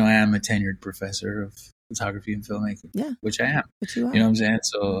 You know, I am a tenured professor of photography and filmmaking. Yeah, which I am. But you are. You know what I'm saying?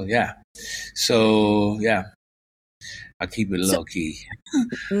 So yeah, I keep it low key.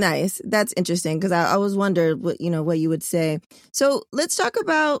 Nice. That's interesting because I always wondered what you would say. So let's talk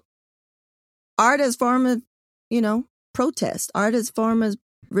about art as form of, protest, art as form of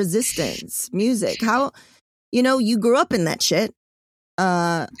resistance, music. How, you grew up in that shit.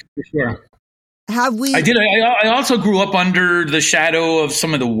 For sure. Have we? I did. I also grew up under the shadow of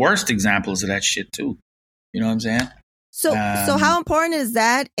some of the worst examples of that shit too. You know what I'm saying? So how important is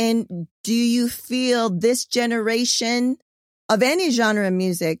that? And do you feel this generation of any genre of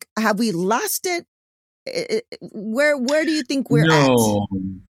music, have we lost it? Where do you think we're at?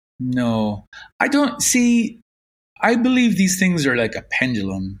 No, I don't see. I believe these things are like a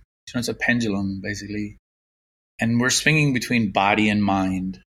pendulum. You know, it's a pendulum basically, and we're swinging between body and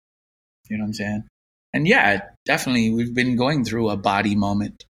mind. You know what I'm saying? And yeah, definitely, we've been going through a body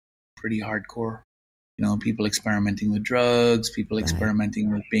moment, pretty hardcore. You know, people experimenting with drugs, people experimenting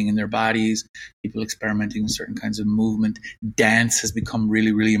with being in their bodies, people experimenting with certain kinds of movement. Dance has become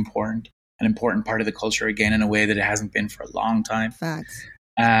really, really important, an important part of the culture again in a way that it hasn't been for a long time. Facts.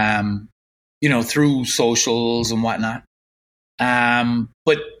 You know, through socials and whatnot.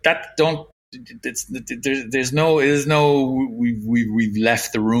 But that don't. There's no. We've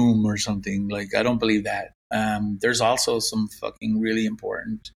left the room or something. Like I don't believe that. There's also some fucking really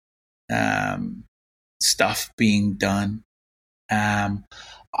important stuff being done. I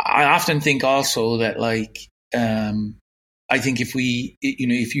often think also that like I think if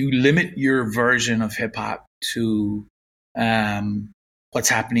you limit your version of hip hop to what's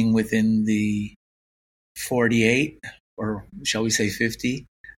happening within the 48 or shall we say 50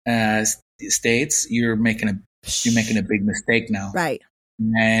 states, you're making a big mistake now. Right.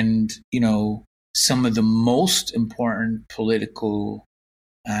 And some of the most important political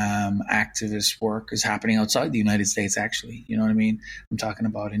activist work is happening outside the United States, actually. You know what I mean? I'm talking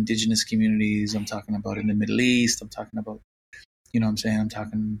about indigenous communities. I'm talking about in the Middle East. I'm talking about, I'm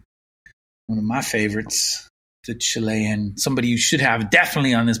talking one of my favorites, the Chilean, somebody you should have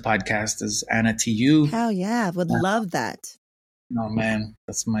definitely on this podcast is Anna T.U. Hell yeah. Would love that. No, man,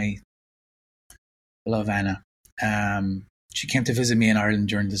 I love Anna. She came to visit me in Ireland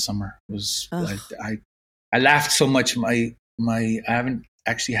during the summer. It was I laughed so much. I haven't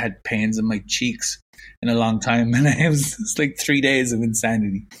actually had pains in my cheeks in a long time, and it's like 3 days of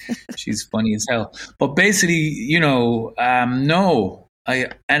insanity. She's funny as hell. But basically, no.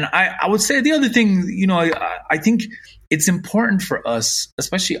 I would say the other thing, I think it's important for us,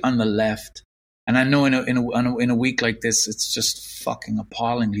 especially on the left. And I know in a week like this, it's just fucking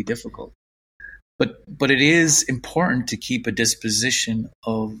appallingly difficult. But it is important to keep a disposition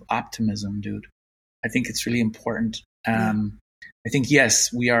of optimism, dude. I think it's really important. I think,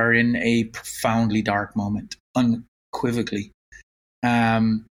 yes, we are in a profoundly dark moment, unequivocally.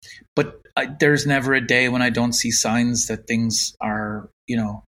 But there's never a day when I don't see signs that things are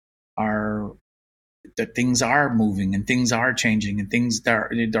moving and things are changing and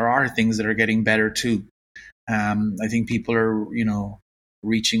there are things that are getting better too. I think people are,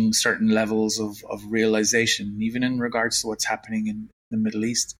 reaching certain levels of realization, even in regards to what's happening in the Middle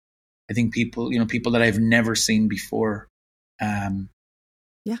East. I think people that I've never seen before, are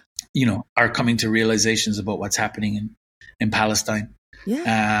coming to realizations about what's happening in Palestine.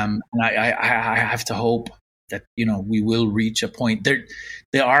 Yeah. And I have to hope that, we will reach a point there.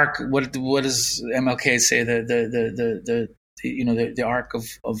 The arc, what does MLK say? The arc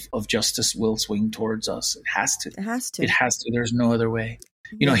of justice will swing towards us. It has to. There's no other way.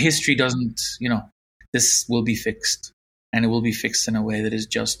 History doesn't, this will be fixed, and it will be fixed in a way that is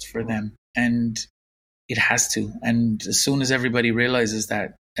just for them. And it has to. And as soon as everybody realizes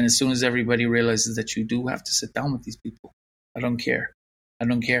that, and as soon as everybody realizes that you do have to sit down with these people, I don't care. You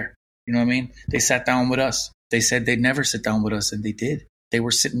know what I mean? They sat down with us. They said they'd never sit down with us, and they did. They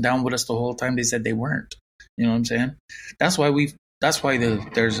were sitting down with us the whole time. They said they weren't. You know what I'm saying? That's why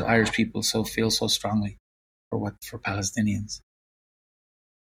there's Irish people feel so strongly for Palestinians.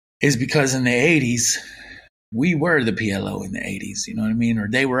 Is because in the 80s, we were the PLO in the 80s, you know what I mean? Or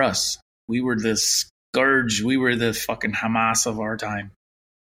they were us. We were the scourge. We were the fucking Hamas of our time.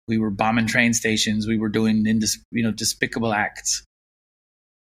 We were bombing train stations. We were doing despicable acts.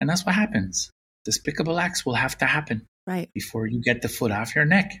 And that's what happens. Despicable acts will have to happen before you get the foot off your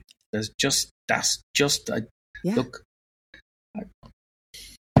neck. Look.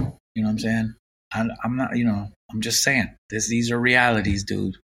 You know what I'm saying? I'm not. I'm just saying. These are realities,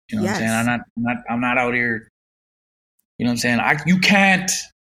 dude. You know what I'm saying? I'm not out here. You know what I'm saying?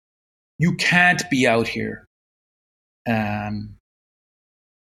 You can't be out here,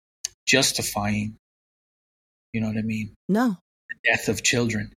 justifying. You know what I mean? No. The death of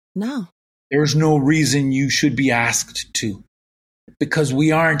children. No. There's no reason you should be asked to, because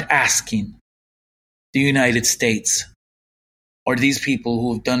we aren't asking the United States or these people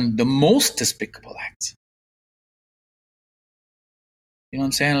who have done the most despicable acts. You know what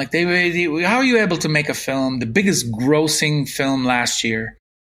I'm saying? Like how are you able to make a film, the biggest grossing film last year?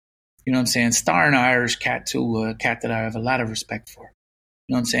 You know what I'm saying? Starring an Irish cat too, a cat that I have a lot of respect for.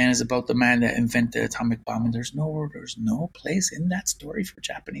 You know what I'm saying? It's about the man that invented the atomic bomb, and there's no place in that story for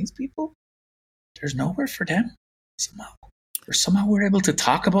Japanese people. There's nowhere for them somehow. Or somehow we're able to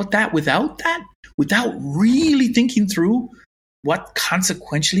talk about that without really thinking through what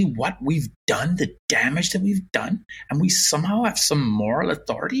we've done, the damage that we've done, and we somehow have some moral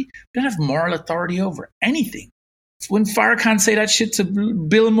authority. We don't have moral authority over anything. When Farrakhan say that shit to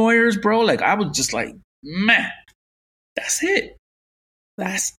Bill Moyers, bro, like I was just like, man, that's it.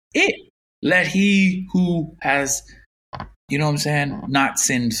 That's it. Let he who has, you know what I'm saying, not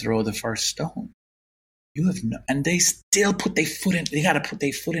sinned throw the first stone. You have no, and they still put their foot in. They got to put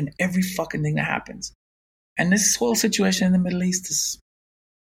their foot in every fucking thing that happens. And this whole situation in the Middle East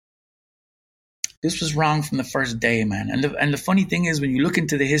this was wrong from the first day, man. And the funny thing is, when you look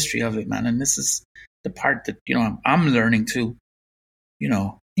into the history of it, man, and this is the part that I'm learning too. You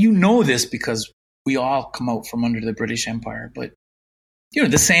know this because we all come out from under the British Empire, but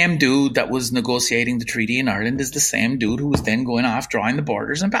the same dude that was negotiating the treaty in Ireland is the same dude who was then going off drawing the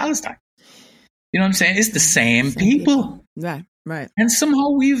borders in Palestine. You know what I'm saying? It's the same people. Right. And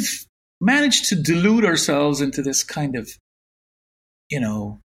somehow we've managed to delude ourselves into this kind of,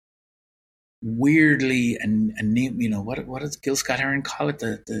 weirdly and what does Gil Scott Heron call it?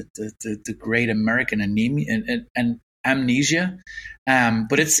 The great American anemia and amnesia.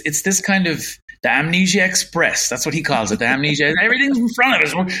 But it's this kind of the amnesia express. That's what he calls it. The amnesia. Everything's in front of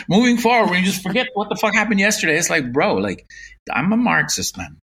us. We're moving forward. We just forget what the fuck happened yesterday. It's like, bro, like I'm a Marxist,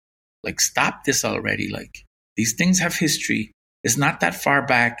 man. Like, stop this already. Like, these things have history. It's not that far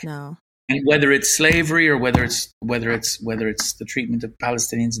back. No. And whether it's slavery or whether it's the treatment of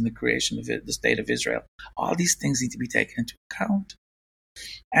Palestinians and the creation of the state of Israel, all these things need to be taken into account.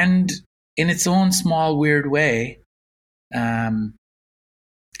 And in its own small, weird way,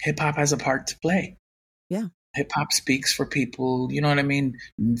 hip hop has a part to play. Yeah. Hip hop speaks for people. You know what I mean?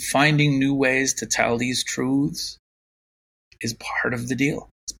 Finding new ways to tell these truths is part of the deal.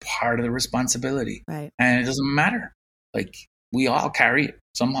 It's part of the responsibility. Right. And it doesn't matter. Like, we all carry it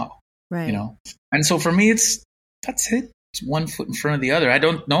somehow. Right. And so for me, that's it. It's one foot in front of the other. I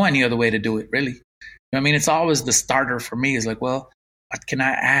don't know any other way to do it, really. I mean, it's always the starter for me is like, well, what can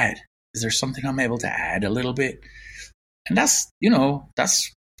I add? Is there something I'm able to add a little bit? And that's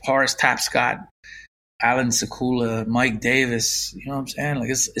Horace Tapscott, Alan Sekula, Mike Davis. You know what I'm saying? Like,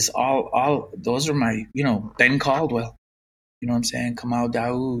 it's all those are my, Ben Caldwell. You know what I'm saying? Kamal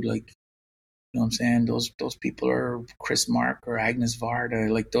Daoud, like, you know what I'm saying? Those people are Chris Mark or Agnes Varda.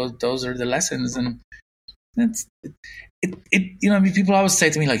 Like, those are the lessons. And it's I mean, people always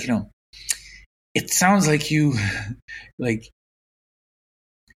say to me, like, it sounds like you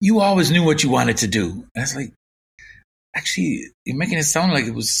always knew what you wanted to do. And it's like, actually, you're making it sound like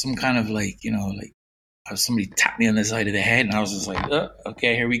it was some kind of like, like somebody tapped me on the side of the head, and I was just like,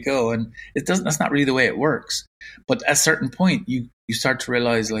 okay, here we go. And that's not really the way it works. But at a certain point, you start to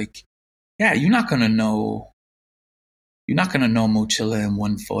realize, like, yeah, you're not gonna know Mochila in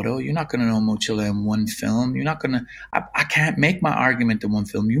one photo. You're not gonna know Mochila in one film. You're not gonna. I can't make my argument in one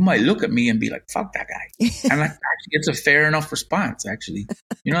film. You might look at me and be like, "Fuck that guy," and like, actually, it's a fair enough response. Actually,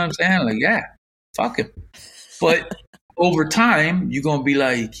 you know what I'm saying? Like, yeah, fuck him. But over time, you're gonna be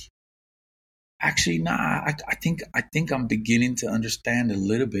like, actually, nah. I think I'm beginning to understand a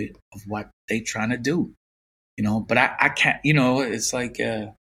little bit of what they trying to do. But I can't. It's like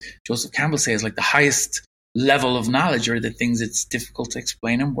Joseph Campbell says, like, the highest level of knowledge are the things it's difficult to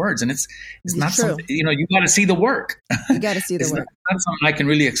explain in words, and it's not true. Something, you got to see the work. You got to see the work. Not something I can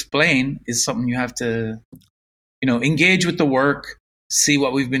really explain. Is something you have to, engage with the work, see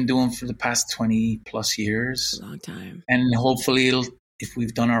what we've been doing for the past 20 plus years. A long time. And hopefully if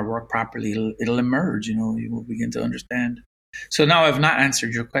we've done our work properly, it'll emerge, you know, you will begin to understand. So now I've not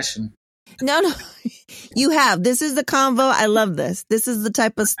answered your question. No, you have. This is the convo. I love this. This is the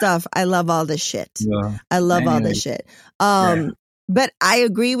type of stuff. I love all this shit. Yeah. I love all this shit. But I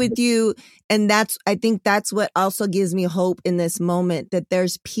agree with you. And I think that's what also gives me hope in this moment, that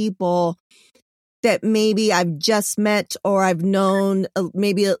there's people that maybe I've just met or I've known,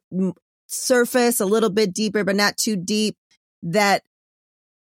 maybe a surface a little bit deeper, but not too deep, that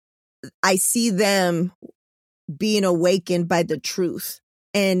I see them being awakened by the truth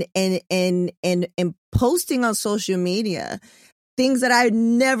and posting on social media things that I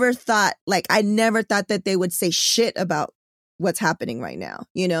never thought that they would say shit about what's happening right now,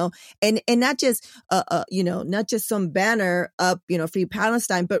 you know, and not just, not just some banner up, you know, Free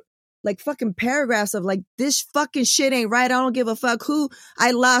Palestine, but like fucking paragraphs of like, this fucking shit ain't right. I don't give a fuck who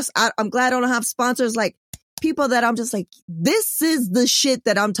I lost. I'm glad I don't have sponsors. Like, people that I'm just like, this is the shit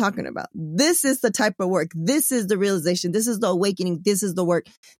that I'm talking about. This is the type of work. This is the realization. This is the awakening. This is the work.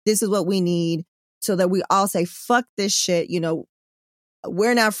 This is what we need, so that we all say, fuck this shit. You know,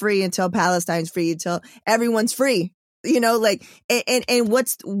 we're not free until Palestine's free, until everyone's free, you know, like, and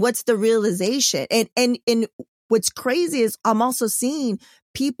what's the realization? And what's crazy is I'm also seeing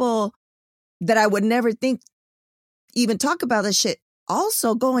people that I would never think even talk about this shit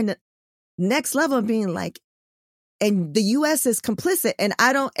also going to next level and being like, and the U.S. is complicit. And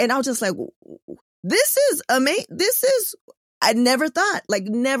I was just like, this is amazing. I never thought.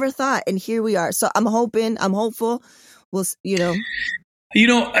 And here we are. So I'm hopeful. We'll, you know. You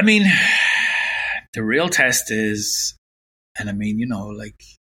know, I mean, the real test is, and I mean, you know, like,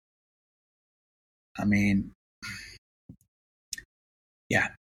 I mean, yeah.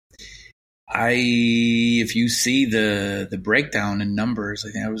 If you see the breakdown in numbers,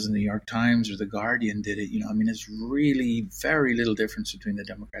 I think I was in the New York Times or the Guardian did it, you know, I mean, it's really very little difference between the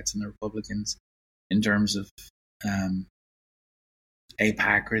Democrats and the Republicans in terms of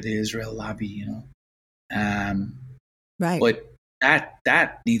AIPAC or the Israel lobby, you know. Right. But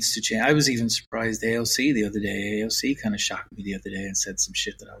that needs to change. I was even surprised AOC the other day. AOC kind of shocked me the other day and said some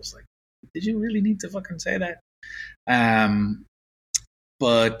shit that I was like, did you really need to fucking say that?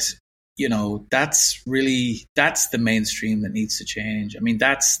 But you know, that's the mainstream that needs to change. I mean,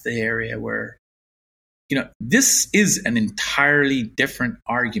 that's the area where, you know, this is an entirely different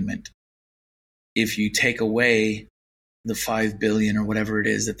argument if you take away the $5 billion or whatever it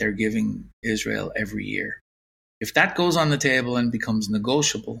is that they're giving Israel every year. If that goes on the table and becomes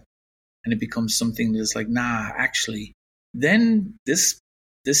negotiable, and it becomes something that's like, nah, actually, then this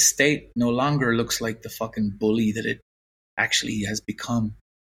state no longer looks like the fucking bully that it actually has become.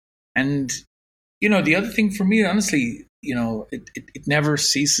 And, you know, the other thing for me, honestly, you know, it never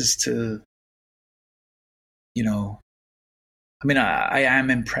ceases to, you know, I mean, I am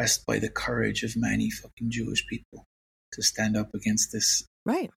impressed by the courage of many fucking Jewish people to stand up against this.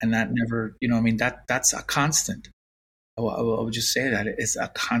 Right. And that never, you know, I mean, that's a constant. I would just say that it's a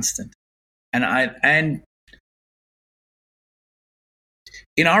constant. And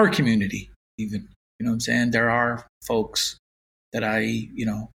in our community, even, you know what I'm saying? There are folks that I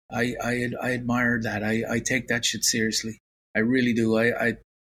admire that. I take that shit seriously. I really do.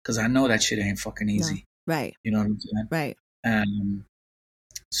 Because I know that shit ain't fucking easy. No. Right. You know what I'm saying? Right.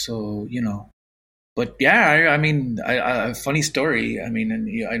 So, you know, but yeah, I mean, a funny story. I mean,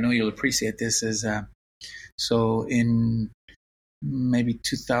 and I know you'll appreciate this is, so in maybe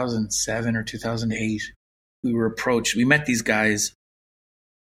 2007 or 2008, we were approached. We met these guys,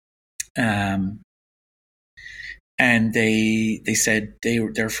 and they said they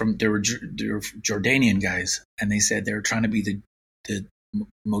were Jordanian guys, and they said they were trying to be the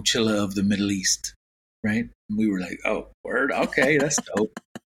mochila of the Middle East, right? And we were like, oh, word, okay, that's dope.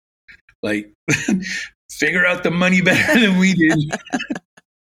 Like, figure out the money better than we did.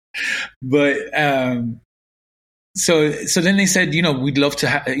 But so then they said, you know, we'd love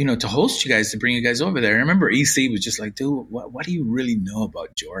to to host you guys, to bring you guys over there. And I remember EC was just like, dude, what do you really know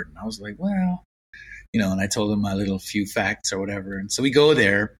about Jordan? I was like, well, you know, and I told him my little few facts or whatever. And so we go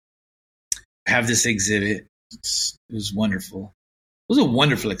there, have this exhibit. It was wonderful. It was a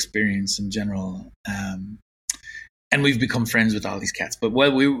wonderful experience in general. And we've become friends with all these cats. But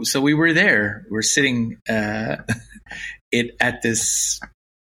we were there. We're sitting at this,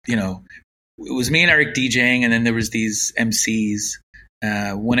 you know, it was me and Eric DJing, and then there was these MCs,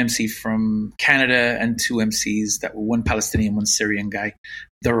 one MC from Canada and two MCs that were one Palestinian, one Syrian guy.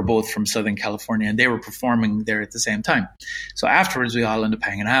 They were both from Southern California, and they were performing there at the same time. So afterwards, we all end up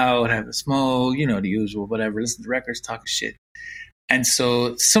hanging out, have a smoke, you know, the usual, whatever, listen to records, talk shit. And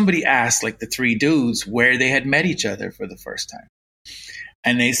so somebody asked like the three dudes where they had met each other for the first time.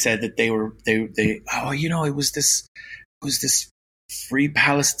 And they said that they it was this Free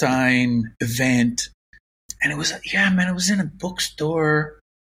Palestine event. And it was in a bookstore.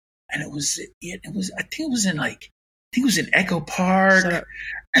 And it was I think it was in Echo Park.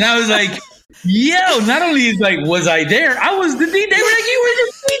 And I was like, yo, not only is like, was I there? I was the DJ. They were like, you were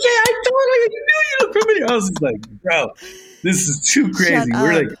the DJ. I totally knew you looked familiar. I was just like, bro, this is too crazy.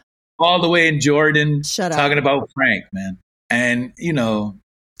 We're like all the way in Jordan talking about Frank, man. And,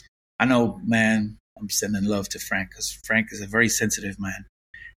 I know, man, I'm sending love to Frank because Frank is a very sensitive man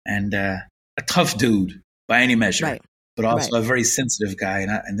and a tough dude by any measure. Right. But also a very sensitive guy.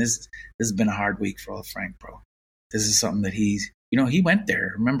 And this has been a hard week for old Frank, bro. This is something that he went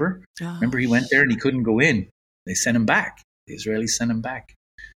there, remember? Oh. Remember he went there and he couldn't go in. They sent him back. The Israelis sent him back.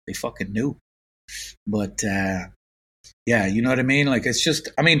 They fucking knew. But, you know what I mean? Like, it's just,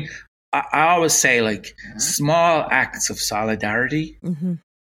 I always say, like, small acts of solidarity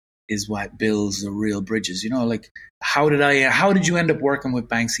is what builds the real bridges. Like, how did you end up working with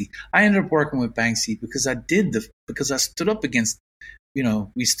Banksy? I ended up working with Banksy because I stood up against,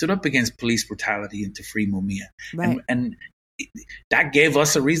 we stood up against police brutality and to free Mumia. Right. And that gave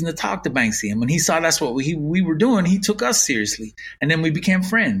us a reason to talk to Banksy. And when he saw that's what we were doing, he took us seriously. And then we became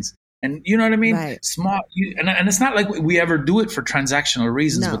friends. And you know what I mean? Right. Small, and it's not like we ever do it for transactional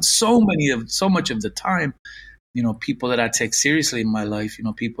reasons, but so much of the time, people that I take seriously in my life,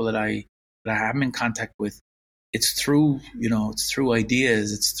 people that I am in contact with, it's through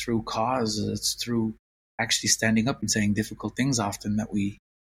ideas, it's through causes, it's through actually standing up and saying difficult things often that we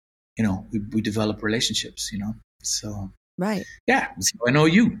develop relationships, so. Right. Yeah. So I know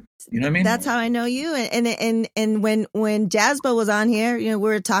you. You know what I mean? That's how I know you. And when Jasbo was on here, we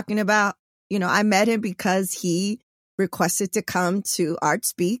were talking about, I met him because he requested to come to Art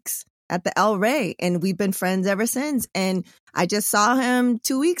Speaks at the El Rey, and we've been friends ever since. And I just saw him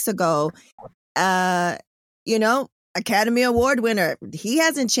 2 weeks ago. Academy Award winner. He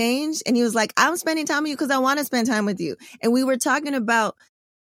hasn't changed. And he was like, I'm spending time with you because I want to spend time with you. And we were talking about,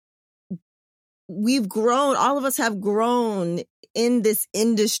 we've grown, all of us have grown in this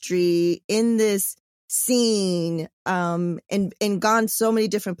industry, in this scene, and gone so many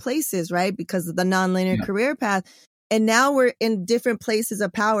different places, right? Because of the nonlinear career path. And now we're in different places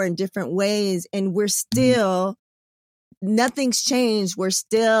of power in different ways. And we're still, nothing's changed. We're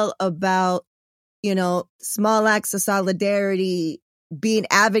still about, small acts of solidarity, being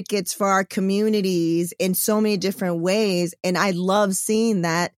advocates for our communities in so many different ways. And I love seeing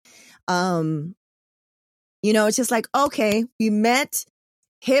that. It's just like, okay, we met,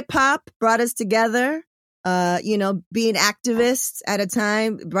 hip hop brought us together, being activists at a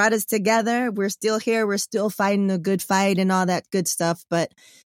time brought us together. We're still here. We're still fighting a good fight and all that good stuff. But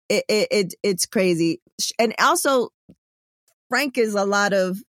it's crazy. And also Frank is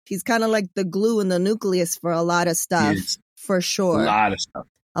he's kind of like the glue and the nucleus for a lot of stuff, for sure. A lot of stuff.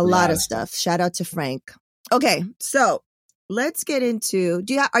 A lot of stuff. Shout out to Frank. Okay. So let's get into,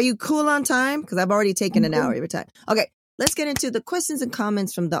 are you cool on time? Because I've already taken an hour every time. Okay, let's get into the questions and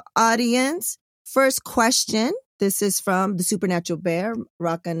comments from the audience. First question. This is from the Supernatural Bear,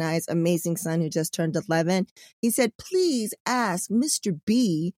 Rocka and I's amazing son who just turned 11. He said, please ask Mr.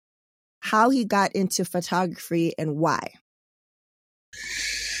 B how he got into photography and why.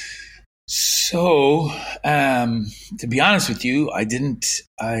 So, to be honest with you, I didn't.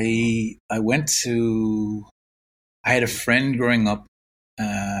 I had a friend growing up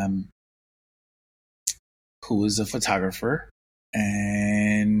who was a photographer,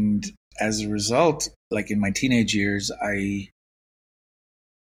 and as a result, like in my teenage years, I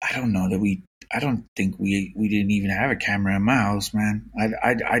don't think we didn't even have a camera in my house, man.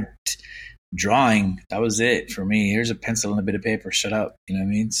 I drawing, that was it for me. Here's a pencil and a bit of paper. Shut up. You know what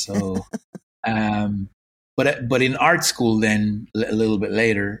I mean? So, but in art school, then a little bit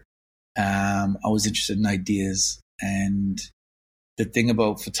later, I was interested in ideas. And the thing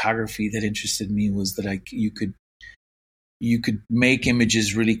about photography that interested me was that you could make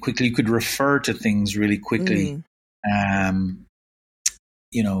images really quickly. You could refer to things really quickly. It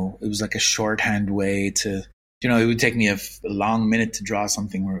was like a shorthand way to, it would take me a long minute to draw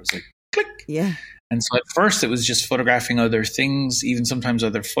something where it was like, click. Yeah. And so at first it was just photographing other things, even sometimes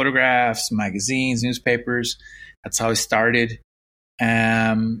other photographs, magazines, newspapers. That's how I started.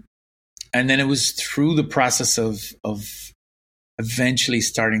 And then it was through the process of eventually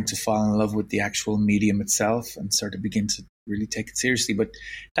starting to fall in love with the actual medium itself and start to begin to really take it seriously. But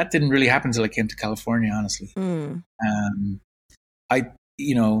that didn't really happen until I came to California, honestly.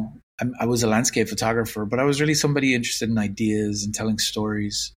 I was a landscape photographer, but I was really somebody interested in ideas and telling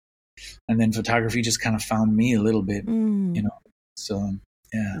stories. And then photography just kind of found me a little bit, you know. So,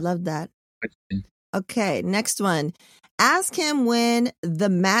 yeah. Love that. Okay, next one. Ask him when the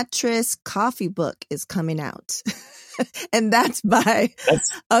Mattress coffee book is coming out. And that's by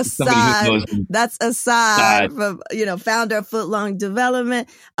Assad. That's Assad, from, founder of Footlong Development.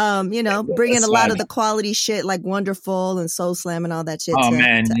 Bringing a lot of the quality shit like Wonderful and Soul Slam and all that shit. Oh,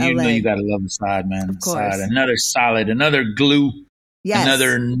 man, you know you gotta love Assad, man. Of course. Assad, another solid, another glue,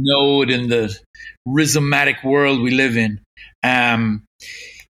 another node in the rhizomatic world we live in.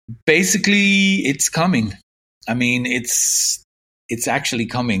 Basically, it's coming. I mean, it's actually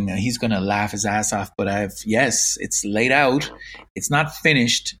coming. He's going to laugh his ass off, but it's laid out. It's not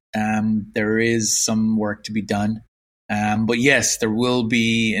finished. There is some work to be done. But yes, there will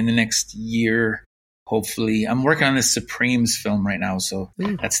be in the next year, hopefully. I'm working on this Supremes film right now, so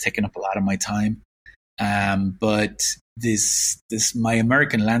that's taking up a lot of my time. But this my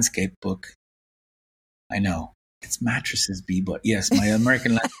American landscape book, I know it's mattresses, but yes, my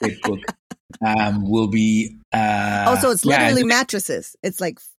American landscape book will be. So it's literally mattresses. It's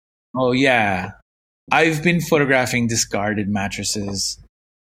like. Oh yeah, I've been photographing discarded mattresses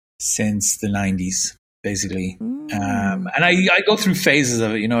since the 90s, basically. And I go through phases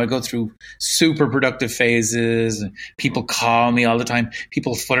of it. I go through super productive phases. People call me all the time.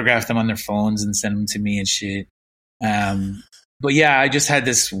 People photograph them on their phones and send them to me and shit. But yeah, I just had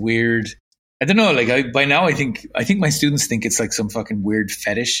this weird. I don't know. Like by now, I think my students think it's like some fucking weird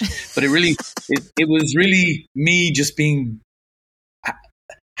fetish. But it was really me just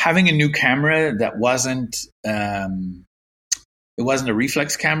having a new camera that wasn't. It wasn't a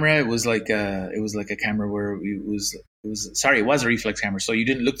reflex camera. It was like a camera where it was a reflex camera. So you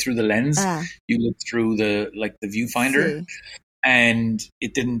didn't look through the lens. You looked through the viewfinder, and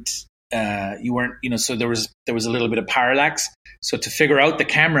it didn't. You weren't. So there was a little bit of parallax. So to figure out the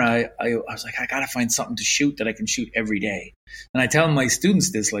camera, I was like, I gotta find something to shoot that I can shoot every day. And I tell my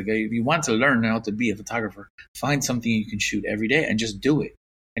students this: like, if you want to learn how to be a photographer, find something you can shoot every day and just do it.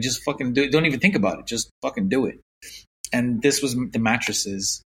 And just fucking do it. Don't even think about it. Just fucking do it. And this was the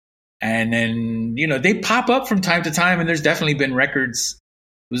mattresses. And then, they pop up from time to time, and there's definitely been records.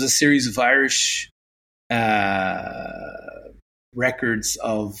 It was a series of Irish records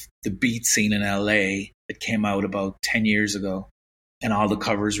of the beat scene in LA that came out about 10 years ago. And all the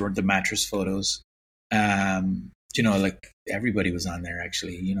covers were the mattress photos. Like everybody was on there,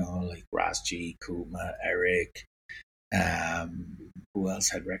 actually, like Ross G, Kuma, Eric. Who else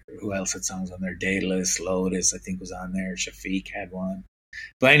had songs on there? Daedalus, Lotus, I think, was on there. Shafiq had one.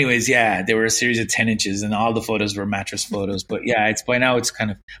 But anyways, yeah, there were a series of 10 inches, and all the photos were mattress photos. But yeah, it's by now it's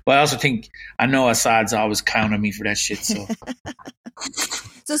kind of. But I also think I know Assad's always counting me for that shit. So.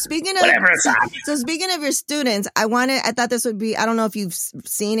 So speaking of your students, I thought this would be. I don't know if you've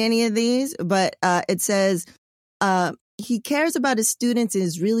seen any of these, but it says. He cares about his students and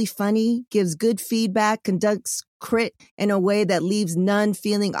is really funny, gives good feedback, conducts crit in a way that leaves none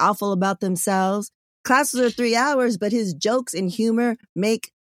feeling awful about themselves. Classes are 3 hours, but his jokes and humor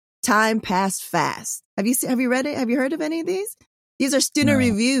make time pass fast. Have you read it? Have you heard of any of these? These are student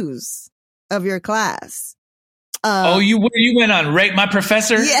reviews of your class. You went on Rate My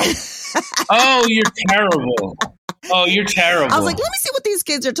Professor? Yeah. Oh, you're terrible. Oh, you're terrible. I was like, let me see what these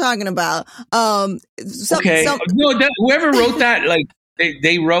kids are talking about. Whoever wrote that, like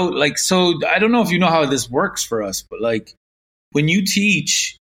they wrote like, so I don't know if you know how this works for us, but like when you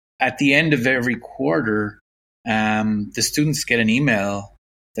teach at the end of every quarter, the students get an email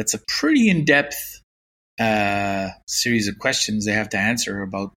that's a pretty in-depth series of questions they have to answer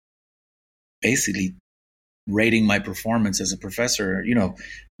about basically rating my performance as a professor.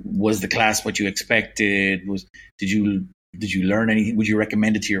 Was the class what you expected? Did you learn anything? Would you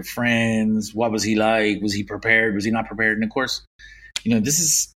recommend it to your friends? What was he like? Was he prepared? Was he not prepared? And of course, this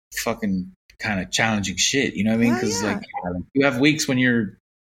is fucking kind of challenging shit. You know what I mean? Because like you have weeks when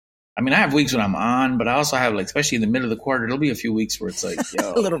I have weeks when I'm on, but I also have, like, especially in the middle of the quarter, there'll be a few weeks where it's like,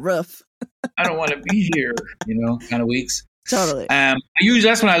 yo, a little rough. I don't want to be here, kind of weeks. Totally.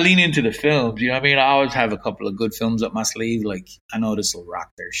 That's when I lean into the films. You know what I mean? I always have a couple of good films up my sleeve. Like, I know this will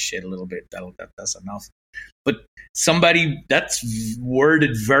rock their shit a little bit. That's enough. But somebody that's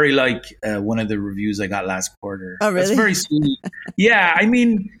worded very like one of the reviews I got last quarter. Oh, really? That's very sweet. Yeah, I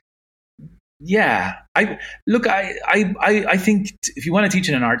mean, yeah. I think if you want to teach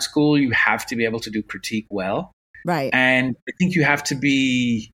in an art school, you have to be able to do critique well. Right. And I think you have to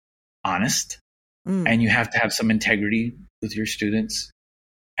be honest, and you have to have some integrity with your students,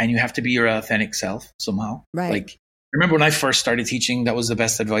 and you have to be your authentic self somehow. Right. Like, remember when I first started teaching, that was the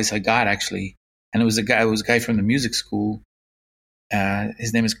best advice I got, actually. And it was a guy from the music school.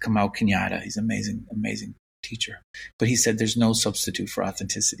 His name is Kamau Kenyatta. He's an amazing, amazing teacher. But he said there's no substitute for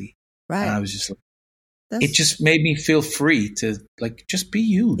authenticity. Right. And I was just like, it just made me feel free to like, just be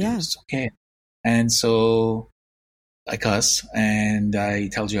you. Dude. Yeah. It's okay. And so, like us, and I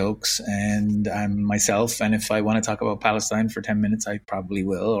tell jokes, and I'm myself. And if I want to talk about Palestine for 10 minutes, I probably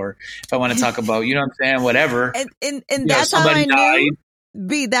will. Or if I want to talk about, you know what I'm saying, whatever. And that's how I knew.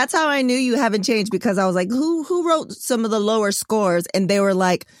 B, that's how I knew you haven't changed, because I was like, who wrote some of the lower scores? And they were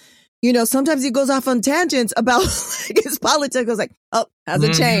like, you know, sometimes he goes off on tangents about like, his politics. I was like, oh,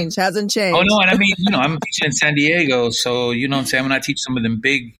 hasn't changed. Oh, no. And I mean, you know, I'm teaching in San Diego. So, you know what I'm saying? When I teach some of them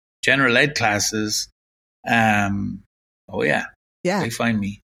big general ed classes, oh, yeah. Yeah. They find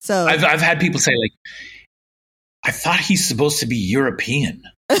me. So I've had people say, like, I thought he's supposed to be European.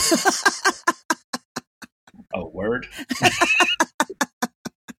 Oh, word.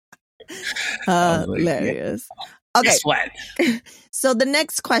 Hilarious. Okay. Guess what? So the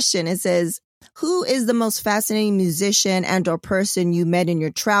next question, it says, who is the most fascinating musician and or person you met in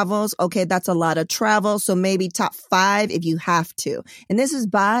your travels? Okay, that's a lot of travel. So maybe top 5 if you have to. And this is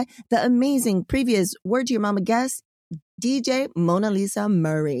by the amazing previous Word to Your Mama guest, DJ Mona Lisa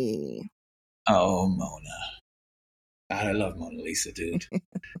Murray. Oh, Mona. God, I love Mona Lisa, dude.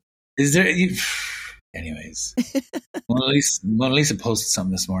 Is there... Anyways, Mona Lisa posted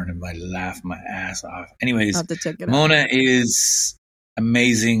something this morning. I laughed my ass off. Anyways, I'll have to check it out. Mona is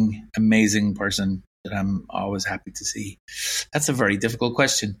amazing, amazing person that I'm always happy to see. That's a very difficult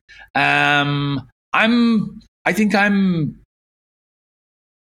question. I think I'm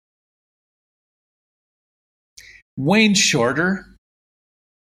Wayne Shorter.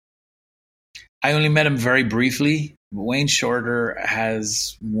 I only met him very briefly. Wayne Shorter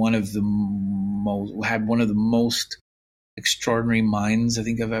has one of the most extraordinary minds I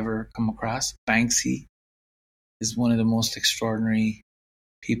think I've ever come across. Banksy is one of the most extraordinary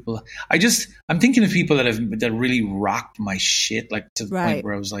people. I'm thinking of people that really rocked my shit, like to the point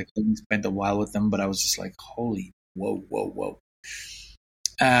where I was like, I spent a while with them, but I was just like, holy, whoa.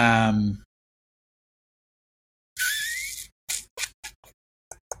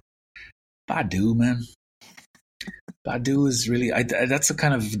 Badu, man. Badu is really, that's a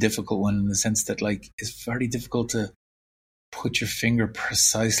kind of difficult one in the sense that, like, it's very difficult to put your finger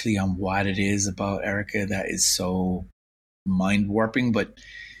precisely on what it is about Erica that is so mind warping. But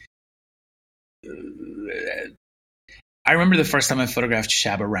I remember the first time I photographed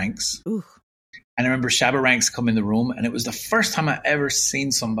Shabba Ranks. Ooh. And I remember Shabba Ranks come in the room, and it was the first time I ever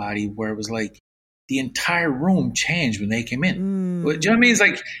seen somebody where it was like the entire room changed when they came in. Do you know what I mean? It's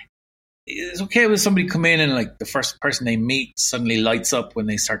like, it's okay with somebody come in and like the first person they meet suddenly lights up when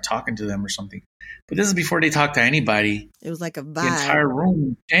they start talking to them or something. But this is before they talk to anybody. It was like a vibe. The entire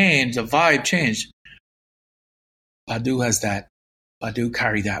room changed. The vibe changed. Badu has that. Badu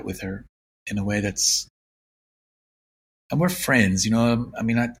carried that with her in a way that's... And we're friends, you know. I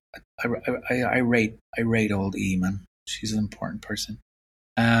mean, I rate old E, man. She's an important person.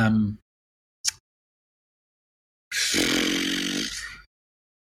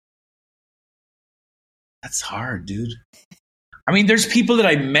 That's hard, dude. I mean, there's people that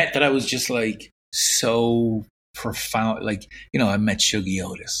I met that I was just like so profound. Like, you know, I met Shuggy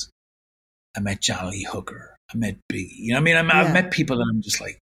Otis. I met John Lee Hooker. I met Biggie. You know what I mean? I've met people that I'm just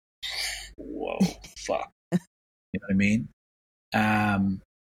like, whoa, fuck. You know what I mean?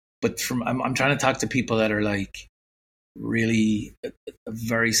 But I'm trying to talk to people that are like really a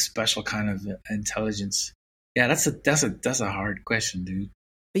very special kind of intelligence. Yeah, that's a hard question, dude.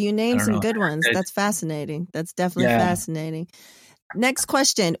 But you named some good ones. That's fascinating. That's definitely fascinating. Next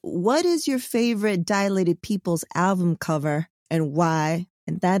question. What is your favorite Dilated Peoples album cover and why?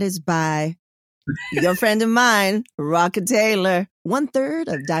 And that is by your friend of mine, Rocket Taylor,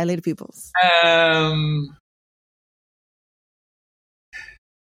 1/3 of Dilated Peoples.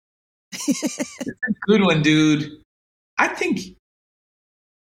 It's a good one, dude. I think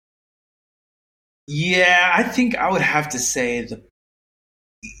I would have to say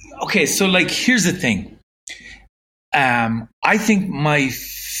okay, so like, here's the thing. I think my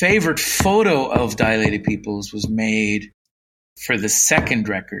favorite photo of Dilated Peoples was made for the second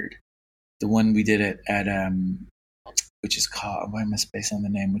record, the one we did at which is called, why am I spacing on the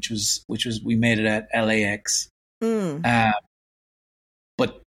name? Which was we made it at LAX.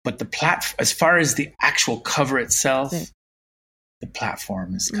 But the as far as the actual cover itself, the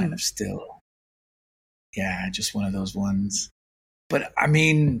platform is kind of still, just one of those ones. But I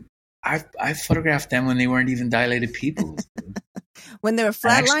mean, I photographed them when they weren't even Dilated Peoples. When they were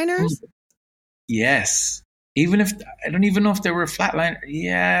Flatliners? Yes. even if I don't even know if they were flatline.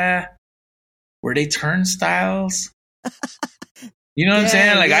 Yeah, were they turnstiles? You know what I'm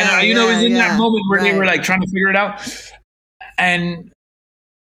saying? Like it was in that moment where they were like trying to figure it out, and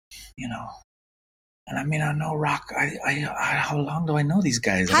and I mean, I know Rock. How long do I know these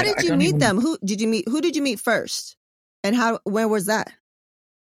guys? How did you meet them? Who did you meet first, and where was that?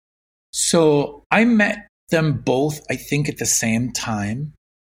 So I met them both, I think, at the same time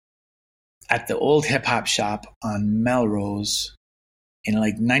at the old hip hop shop on Melrose in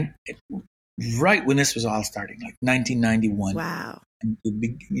like right when this was all starting, like 1991. Wow. And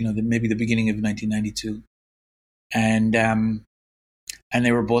maybe the beginning of 1992, and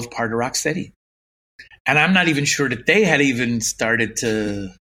they were both part of Rocksteady, and I'm not even sure that they had even started to,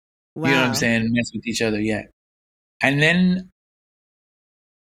 you know what I'm saying, mess with each other yet. And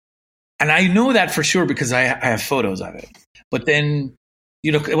I know that for sure because I have photos of it. But then,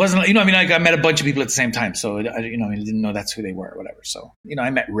 it wasn't, I mean, like I met a bunch of people at the same time. So, I didn't know that's who they were or whatever. So,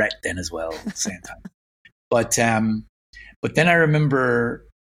 I met Rhett then as well at the same time. But then I remember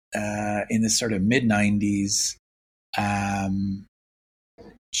in the sort of mid-90s,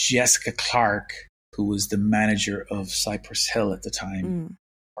 Jessica Clark, who was the manager of Cypress Hill at the time,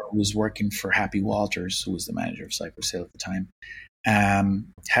 was working for Happy Walters, who was the manager of Cypress Hill at the time,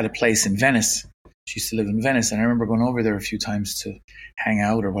 had a place in Venice. She used to live in Venice, and I remember going over there a few times to hang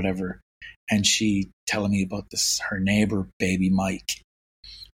out or whatever, and she telling me about her neighbor, Baby Mike.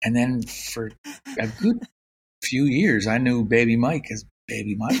 And then for a good few years, I knew Baby Mike as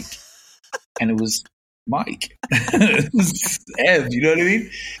Baby Mike, and it was Mike. It was Ev, you know what I mean?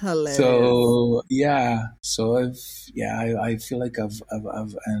 Hilarious. So I feel like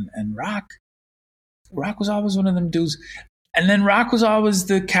and Rock was always one of them dudes. And then Rock was always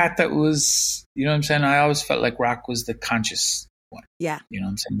the cat that was, you know what I'm saying? I always felt like Rock was the conscious one. Yeah. You know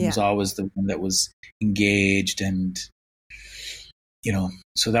what I'm saying? He was always the one that was engaged and,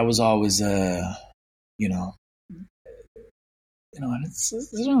 so that was always, and it's,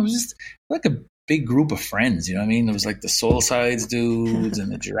 it was just like a big group of friends, you know what I mean? There was like the Soul Sides dudes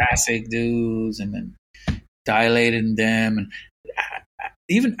and the Jurassic dudes and then Dilated and them. And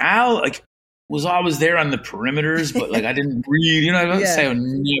even Al, like, was always there on the perimeters, but like I didn't really, I don't say I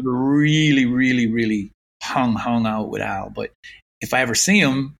never really, really, really hung out with Al. But if I ever see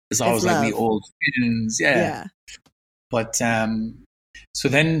him, it's always like the old friends. Yeah. But so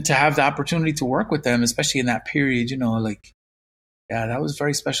then to have the opportunity to work with them, especially in that period, that was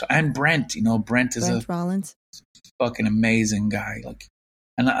very special. And Brent, Brent is Brent Rollins, fucking amazing guy. Like,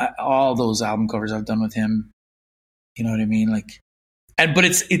 and all those album covers I've done with him, you know what I mean? Like, but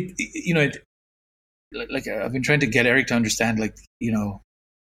like I've been trying to get Eric to understand, like,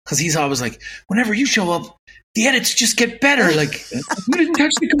 because he's always like, whenever you show up, the edits just get better. Like, you didn't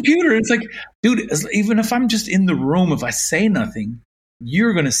touch the computer. It's like, dude, even if I'm just in the room, if I say nothing,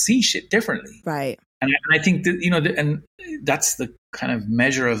 you're going to see shit differently. Right. And I think that, and that's the kind of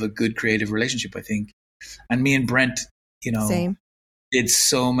measure of a good creative relationship, I think. And me and Brent, Same. did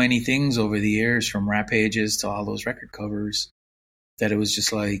so many things over the years, from Rap Pages to all those record covers, that it was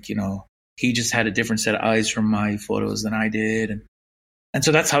just like, he just had a different set of eyes from my photos than I did. And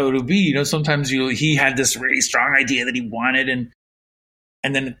so that's how it would be. Sometimes he had this really strong idea that he wanted, and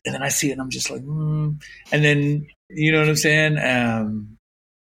then I see it and I'm just like, and then, you know what I'm saying?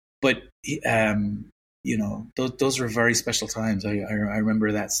 But those were very special times. I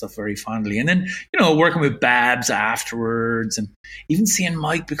remember that stuff very fondly. And then, working with Babs afterwards, and even seeing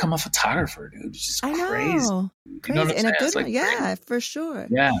Mike become a photographer, dude, it's just crazy. Crazy. And a good one. Yeah, for sure.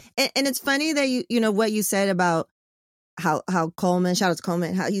 Yeah. And it's funny that what you said about how Coleman, shout out to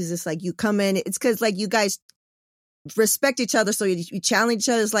Coleman, how he's just like, you come in, it's because like you guys respect each other, so you challenge each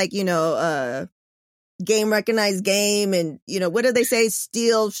other. It's like, game recognized game, and what do they say,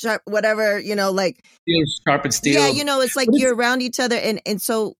 steel sharp, whatever, like steel sharp and steel. Yeah, it's like you're around each other, and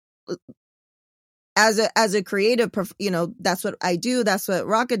so as a creative, that's what I do, that's what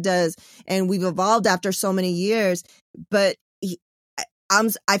Rocket does, and we've evolved after so many years. But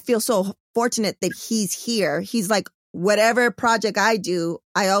I feel so fortunate that he's here. He's like, whatever project I do,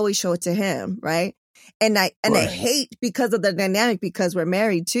 I always show it to him, right? And I hate, because of the dynamic, because we're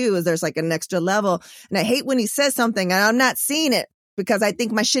married too, is there's like an extra level. And I hate when he says something and I'm not seeing it because I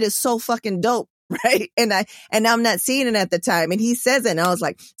think my shit is so fucking dope, right? And I'm not seeing it at the time. And he says it, and I was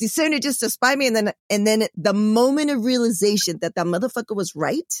like, he's saying it just to spite me. And then the moment of realization that motherfucker was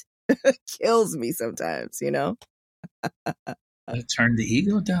right kills me sometimes, I turned the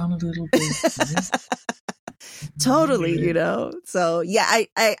ego down a little bit. Totally, So yeah, I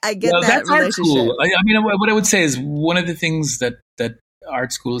get that that's relationship. cool. I mean, what I would say is one of the things that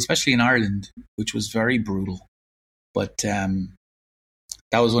art school, especially in Ireland, which was very brutal. But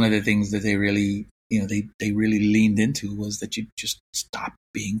that was one of the things that they really, they really leaned into, was that you just stop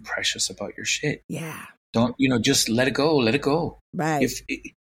being precious about your shit. Yeah. Don't, just let it go. Let it go. Right.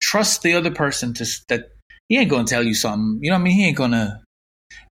 Trust the other person that he ain't going to tell you something. You know what I mean? He ain't going to.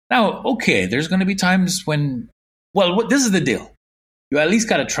 Now, okay, there's going to be times when, this is the deal. You at least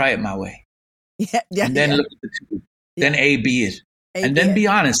got to try it my way. Yeah. And then look at the two. Yeah. Then A, B it. And then be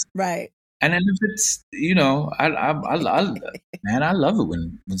honest. Right. And then if it's, I love it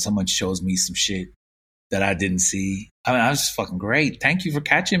when someone shows me some shit that I didn't see. I mean, I was just fucking great. Thank you for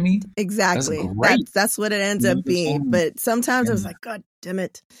catching me. Exactly. That's what it ends up being. But sometimes I was like, God damn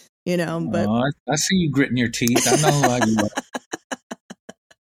it. But I see you gritting your teeth. I know how you are.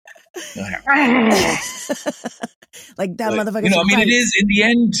 Like that motherfucker. It is in the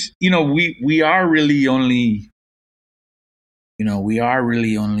end, we are really only,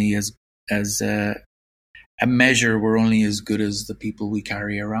 as a measure, we're only as good as the people we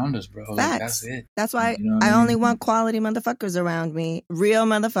carry around us, bro. Facts. Like, that's it. That's why I only want quality motherfuckers around me, real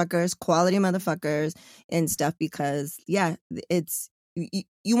motherfuckers, quality motherfuckers and stuff. Because it's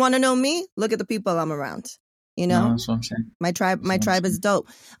you want to know me? Look at the people I'm around. That's what I'm saying. My tribe is dope.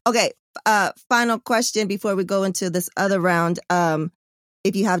 Okay, final question before we go into this other round.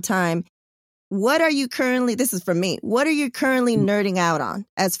 If you have time. What are you currently, this is for me, what are you currently nerding out on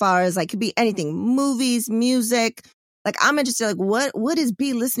as far as could be anything, movies, music? I'm interested, what is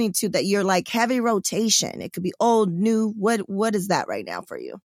B listening to that you're heavy rotation? It could be old, new. What is that right now for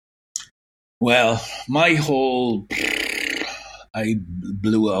you? Well, I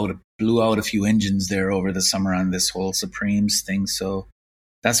blew out a few engines there over the summer on this whole Supremes thing. So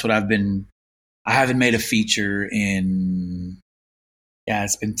that's what I haven't made a feature in,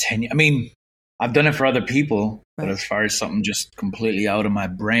 it's been 10 years. I mean, I've done it for other people, but as far as something just completely out of my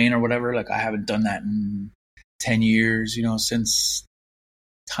brain or whatever, I haven't done that in 10 years, since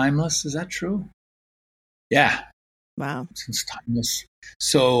Timeless. Is that true? Yeah. Wow. Since Timeless.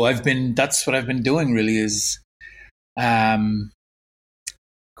 So that's what I've been doing really is,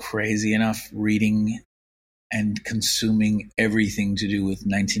 crazy enough, reading and consuming everything to do with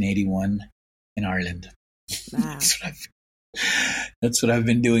 1981 in Ireland. Wow. That's what I've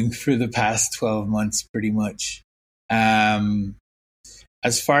been doing for the past 12 months, pretty much.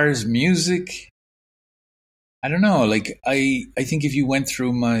 As far as music, I don't know. I think if you went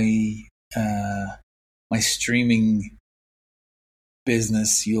through my my streaming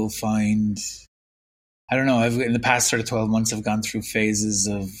business, you'll find, I don't know, in the past sort of 12 months, I've gone through phases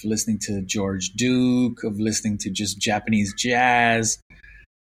of listening to George Duke, of listening to just Japanese jazz,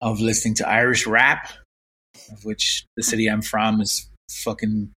 of listening to Irish rap, of which the city I'm from is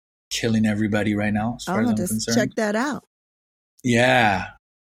fucking killing everybody right now, as far as I'm concerned. Check that out. Yeah.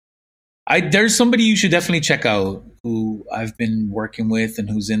 There's somebody you should definitely check out who I've been working with and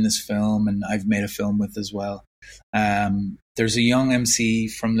who's in this film and I've made a film with as well. There's a young MC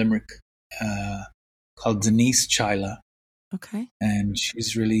from Limerick called Denise Chyla. Okay. And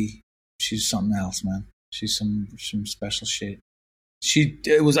she's something else, man. She's some special shit.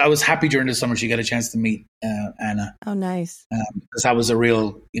 I was happy during the summer she got a chance to meet Anna. Oh, nice. Because I was I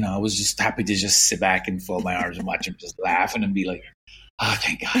was just happy to just sit back and fold my arms and watch him just laughing and be like, oh,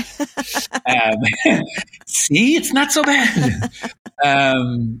 thank God. See, it's not so bad.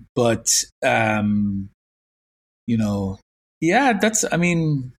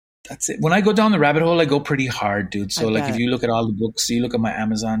 That's it. When I go down the rabbit hole, I go pretty hard, dude. So if you look at all the books, you look at my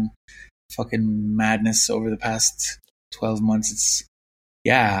Amazon fucking madness over the past 12 months,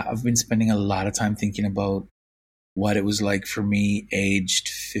 I've been spending a lot of time thinking about what it was like for me aged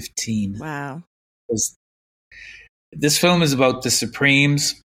 15. Wow. This film is about the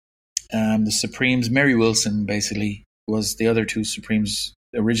Supremes. Mary Wilson basically was the other two Supremes,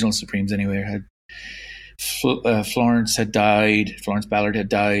 the original Supremes anyway. Florence Ballard had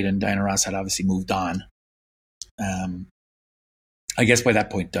died, and Diana Ross had obviously moved on. I guess by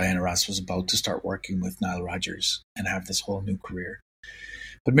that point, Diana Ross was about to start working with Nile Rodgers and have this whole new career.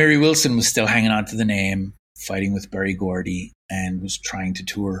 But Mary Wilson was still hanging on to the name, fighting with Berry Gordy, and was trying to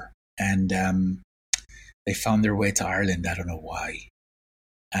tour. And they found their way to Ireland. I don't know why.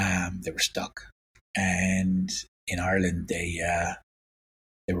 They were stuck. And in Ireland, they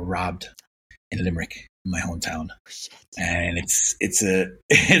were robbed in Limerick, my hometown. And it's a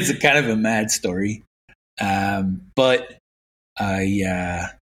kind of a mad story. But Kamau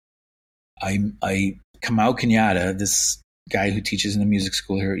Kenyatta, this guy who teaches in the music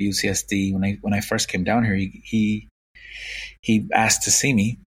school here at UCSD, when I first came down here, he asked to see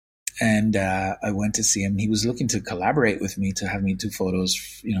me, And I went to see him. He was looking to collaborate with me to have me do photos,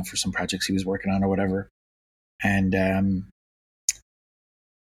 for some projects he was working on or whatever. And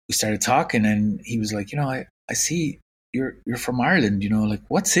we started talking, and he was like, I see you're from Ireland, like,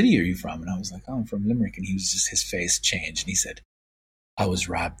 what city are you from? And I was like, oh, I'm from Limerick. And his face changed, and he said, I was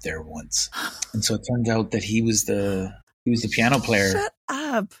robbed there once. And so it turned out that he was the piano player. Shut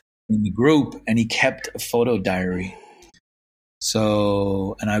up. In the group, and he kept a photo diary.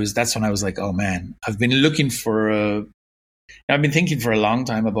 So, that's when I was like, oh man, I've been thinking for a long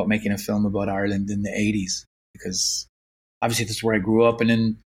time about making a film about Ireland in the 80s, because obviously that's where I grew up. And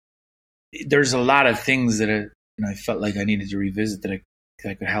then there's a lot of things that I felt like I needed to revisit that I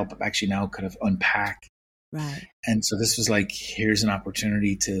could help actually now kind of unpack. Right. And so this was like, here's an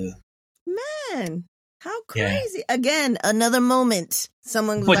opportunity to. Man, how crazy. Yeah. Again, another moment.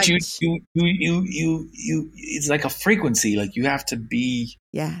 Someone but like, you, it's like a frequency. Like, you have to be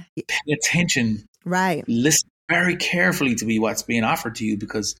paying attention. Right. Listen very carefully to be what's being offered to you,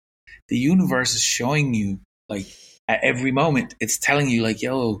 because the universe is showing you, like, at every moment, it's telling you, like,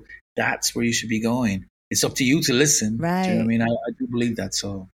 yo, that's where you should be going. It's up to you to listen. Right. Do you know what I mean? I do believe that.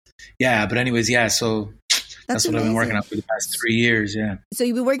 So, yeah. But anyways, yeah. So that's what I've been working on for the past 3 years. Yeah. So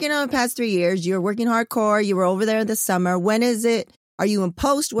you've been working on the past 3 years. You're working hardcore. You were over there this summer. When is it? Are you in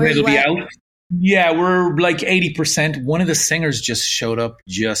post? Where it'll you be at? out. Yeah, we're like 80%. One of the singers just showed up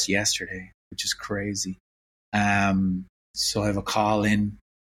just yesterday, which is crazy. So I have a call in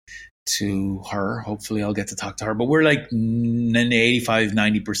to her. Hopefully I'll get to talk to her. But we're like 85,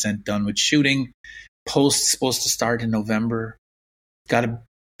 90% done with shooting. Post's supposed to start in November. Got a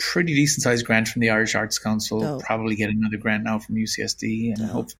pretty decent sized grant from the Irish Arts Council. Dope. Probably get another grant now from UCSD.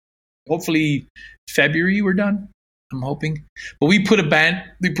 And hopefully February we're done. I'm hoping. But we put a band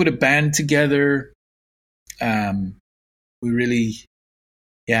together. We really,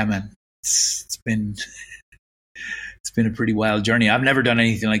 yeah, man. It's been a pretty wild journey. I've never done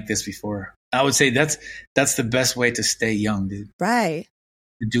anything like this before. I would say that's the best way to stay young, dude. Right.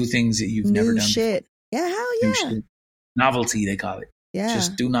 To do things that you've never done shit. Before. Yeah, hell yeah. New shit. Novelty, they call it. Yeah.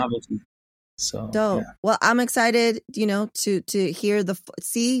 Just do novelty. So dope. Yeah. Well, I'm excited, to hear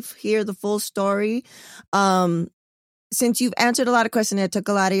the full story. Since you've answered a lot of questions, it took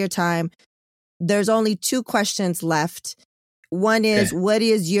a lot of your time. There's only 2 questions left. One is, What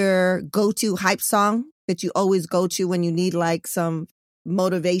is your go-to hype song that you always go to when you need like some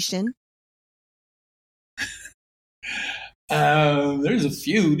motivation? There's a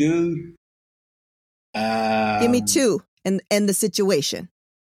few, dude. Give me 2 and the situation.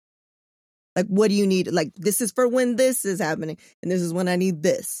 Like, what do you need? Like, this is for when this is happening, and this is when I need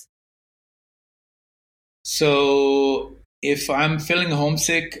this. So if I'm feeling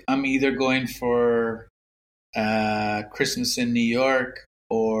homesick, I'm either going for Christmas in New York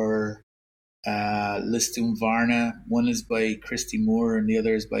or Listum Varna. One is by Christy Moore and the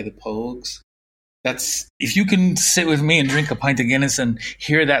other is by the Pogues. That's, if you can sit with me and drink a pint of Guinness and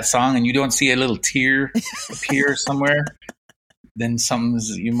hear that song and you don't see a little tear appear somewhere, then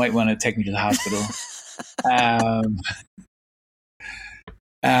you might want to take me to the hospital.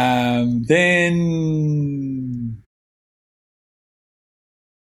 Then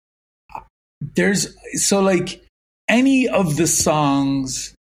there's, so like any of the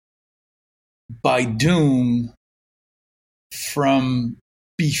songs by Doom from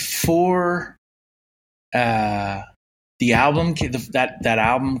before the album, that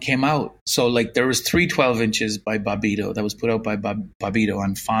album came out. So like there was 3 12-inches by Bobbito that was put out by Bobbito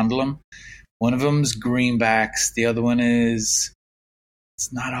on Fondle 'Em. One of them's Greenbacks. The other one is,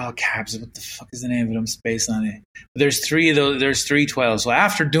 it's not all caps. What the fuck is the name of it? I'm spacing on it. But there's 3 of those. There's 3 12s. So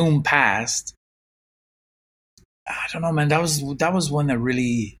after Doom passed, I don't know, man. That was one that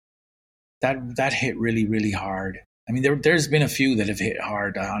really that hit really, really hard. I mean, there's been a few that have hit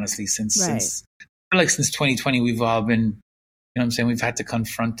hard, honestly, since 2020. We've all been, you know what I'm saying? We've had to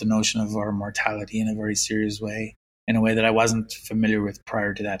confront the notion of our mortality in a very serious way, in a way that I wasn't familiar with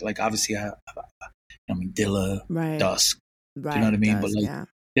prior to that. Like, obviously, Dilla, Dusk. Right, do you know what I mean? But like,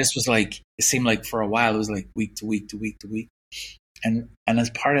 this was like, it seemed like for a while it was like week to week to week to week, and as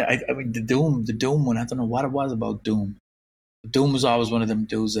part of, I mean, the Doom one, I don't know what it was about Doom. Doom was always one of them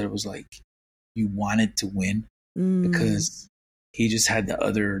dudes that it was like you wanted to win because he just had the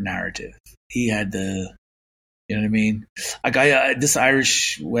other narrative. He had the, you know what I mean? Like this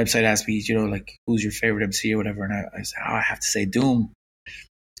Irish website asked me, like, who's your favorite MC or whatever, and I said, I have to say Doom.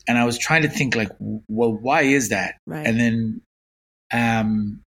 And I was trying to think, like, well, why is that? Right. And then,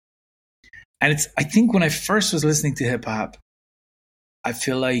 and it's, I think when I first was listening to hip hop, I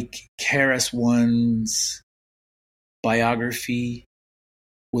feel like KRS-One's biography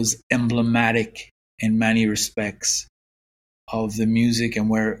was emblematic in many respects of the music and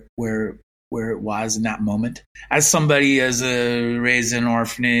where it was in that moment. As somebody raised in an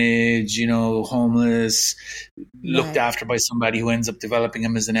orphanage, homeless, looked after by somebody who ends up developing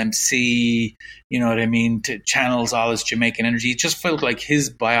him as an MC, you know what I mean, to channels all this Jamaican energy. It just felt like his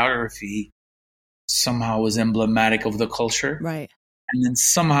biography somehow was emblematic of the culture. Right. And then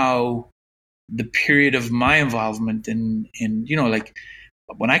somehow the period of my involvement in like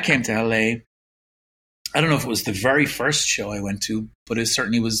when I came to LA, I don't know if it was the very first show I went to, but it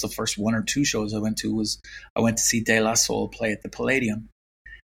certainly was the first one or two shows I went to. I went to see De La Soul play at the Palladium.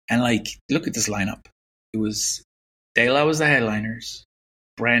 And like, look at this lineup. It was De La was the headliners,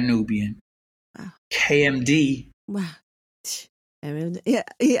 Brand Nubian, wow. KMD. Wow. Yeah.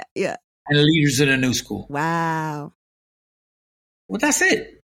 And Leaders of the New School. Wow. Well, that's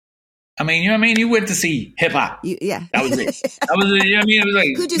it. I mean, you know what I mean? You went to see hip hop. Yeah. That was it. That was it. You know what I mean? It was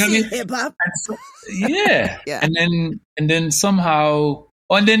like, could you see hip hop? Yeah. Yeah. And then somehow,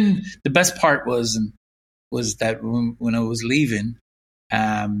 and then the best part was that when I was leaving,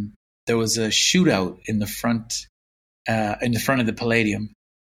 there was a shootout in the front of the Palladium,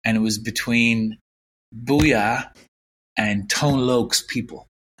 and it was between Booyah and Tone Loc's people.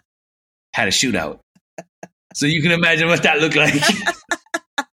 Had a shootout. So you can imagine what that looked like.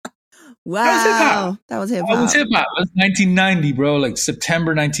 Wow. That was hip hop. That was hip hop. It was 1990, bro. Like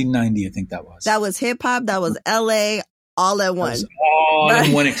September 1990, I think that was. That was hip hop. That was LA all at once. All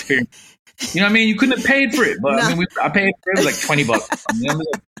in one experience. You know what I mean? You couldn't have paid for it, but no. I mean, I paid for it like $20. I was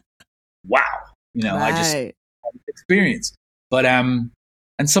like, wow. I just had this experience. But and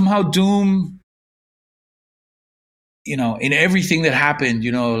somehow Doom, in everything that happened,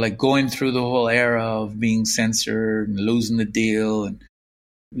 like going through the whole era of being censored and losing the deal and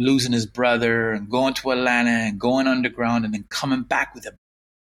losing his brother and going to Atlanta and going underground and then coming back with a,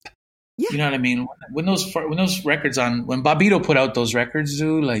 you know what I mean? When those records when Bobbito put out those records,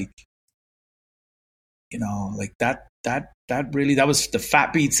 dude, like, like that was the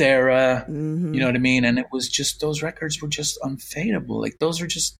Fat Beats era, you know what I mean? And it was just, those records were just unfadable. Like those are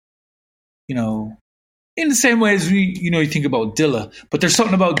just, in the same way as you think about Dilla, but there's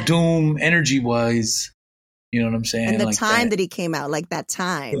something about Doom energy wise. You know what I'm saying? And the time that he came out, like that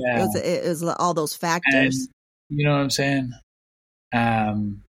time. Yeah. It was all those factors. And, you know what I'm saying?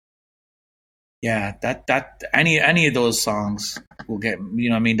 Yeah, that any of those songs will get, I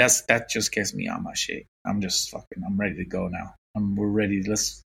mean, that just gets me on my shit. I'm ready to go now. We're ready. All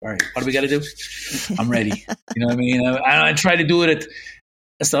right, what do we got to do? I'm ready. You know what I mean? I try to do it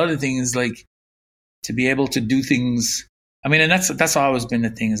that's the other thing is like to be able to do things. I mean, and that's always been the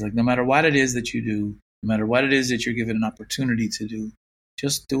thing is like, no matter what it is that you do, no matter what it is that you're given an opportunity to do,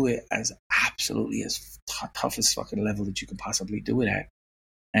 just do it as absolutely as toughest fucking level that you can possibly do it at.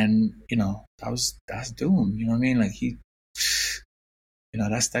 And, that's Doom. You know what I mean? Like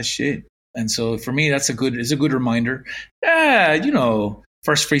that's that shit. And so for me, it's a good reminder. Yeah,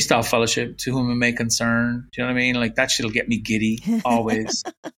 First Freestyle Fellowship, To Whom It May Concern. Do you know what I mean? Like that shit'll get me giddy always.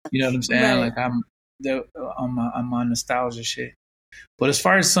 You know what I'm saying? Right. Like I'm on nostalgia shit. But as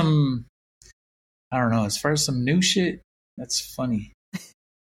far as some new shit, that's funny.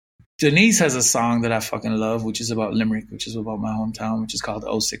 Denise has a song that I fucking love, which is about Limerick, which is about my hometown, which is called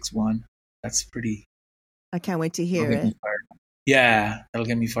 061. That's pretty. I can't wait to hear it. Yeah, that'll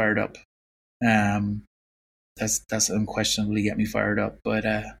get me fired up. That's unquestionably get me fired up. But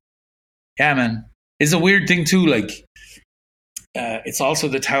yeah, man, it's a weird thing too. Like, it's also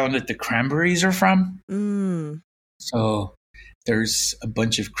the town that the Cranberries are from. So there's a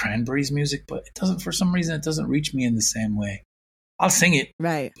bunch of Cranberries music, but for some reason, it doesn't reach me in the same way. I'll sing it,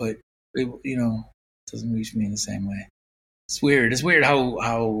 right? But it doesn't reach me in the same way. It's weird. It's weird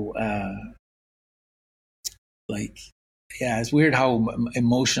how it's weird how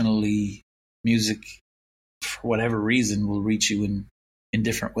emotionally music, for whatever reason, will reach you in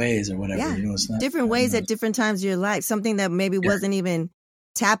different ways or whatever. Yeah. It's not different ways at different times of your life. Something that maybe wasn't even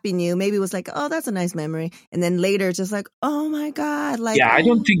tapping you, maybe it was like, oh, that's a nice memory, and then later it's just like, oh my god, like I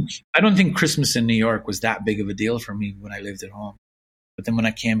don't think Christmas in New York was that big of a deal for me when I lived at home. But then when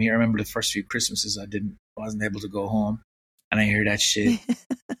I came here, I remember the first few Christmases I wasn't able to go home, and I hear that shit,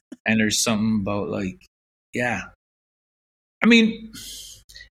 and there's something about like, yeah, I mean,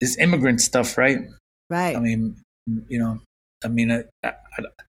 this immigrant stuff, right? Right. I mean,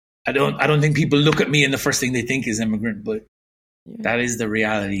 I don't think people look at me and the first thing they think is immigrant, but that is the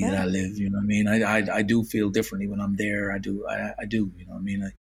reality that I live. You know what I mean? I do feel differently when I'm there. I do. You know what I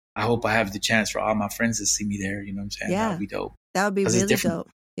mean? I hope I have the chance for all my friends to see me there. You know what I'm saying? Yeah. That would be dope. That would be really dope.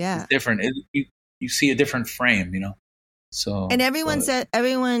 Yeah. It's different. You see a different frame, So, and everyone said,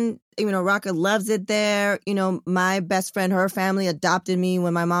 Rocca loves it there. My best friend, her family adopted me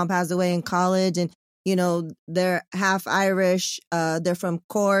when my mom passed away in college. And, they're half Irish. They're from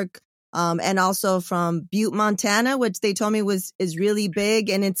Cork. And also from Butte, Montana, which they told me is really big.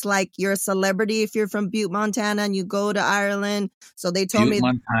 And it's like you're a celebrity if you're from Butte, Montana, and you go to Ireland. So they told Butte, me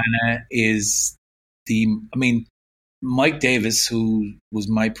Montana is Mike Davis, who was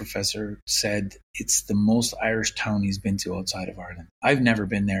my professor, said it's the most Irish town he's been to outside of Ireland. I've never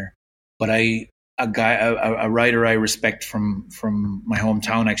been there, but a writer I respect from my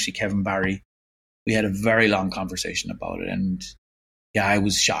hometown, actually, Kevin Barry, we had a very long conversation about it. And yeah, I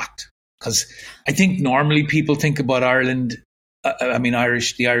was shocked. Because I think normally people think about Ireland, the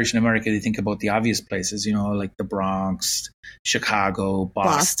Irish in America, they think about the obvious places, like the Bronx, Chicago,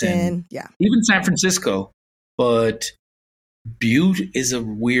 Boston, yeah, even San Francisco. But Butte is a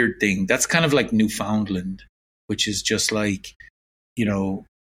weird thing. That's kind of like Newfoundland, which is just like,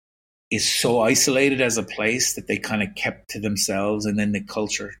 is so isolated as a place that they kind of kept to themselves. And then the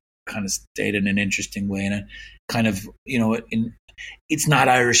culture kind of stayed in an interesting way. And it kind of, it's not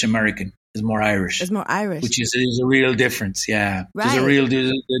Irish American. It's more Irish. It's more Irish, which is a real difference. Yeah, right.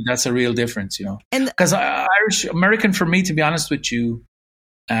 That's a real difference. And because Irish American, for me, to be honest with you,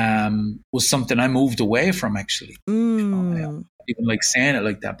 was something I moved away from. Actually, even like saying it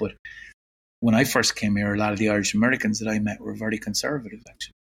like that. But when I first came here, a lot of the Irish Americans that I met were very conservative.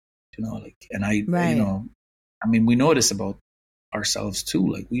 Actually, we know this about ourselves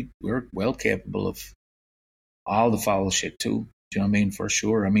too. Like we're well capable of all the foul shit too. Do you know what I mean? For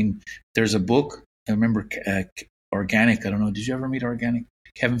sure. I mean, there's a book. I remember Organic. I don't know. Did you ever meet Organic?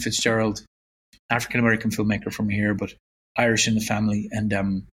 Kevin Fitzgerald, African-American filmmaker from here, but Irish in the family.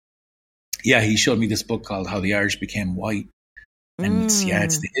 And he showed me this book called How the Irish Became White. And it's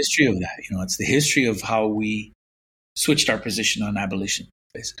the history of that. It's the history of how we switched our position on abolition,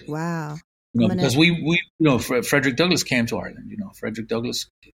 basically. Wow. Because Frederick Douglass came to Ireland. Frederick Douglass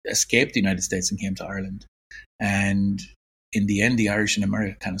escaped the United States and came to Ireland. And in the end, the Irish in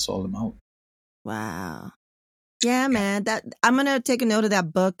America kind of sold them out. Wow. Yeah, man. I'm going to take a note of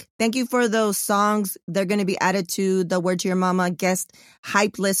that book. Thank you for those songs. They're going to be added to the Word to Your Mama guest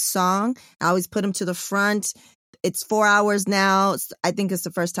hype list song. I always put them to the front. It's 4 hours now. I think it's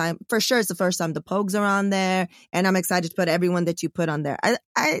the first time. For sure, it's the first time the Pogues are on there. And I'm excited to put everyone that you put on there. I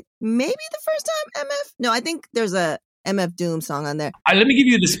maybe the first time MF? No, I think there's a MF Doom song on there. Let me give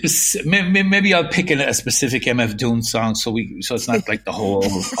you the specific. Maybe I'll pick a specific MF Doom song so it's not like the whole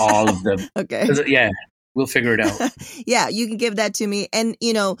all of them. Okay. Yeah, we'll figure it out. Yeah, you can give that to me. And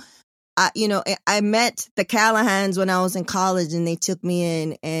I met the Callahans when I was in college, and they took me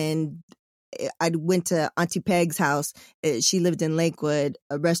in, and I went to Auntie Peg's house. She lived in Lakewood,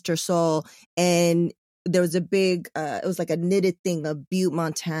 rest her soul. And there was a big, it was like a knitted thing of Butte,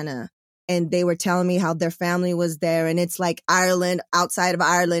 Montana. And they were telling me how their family was there. And it's like Ireland, outside of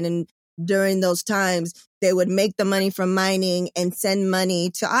Ireland. And during those times, they would make the money from mining and send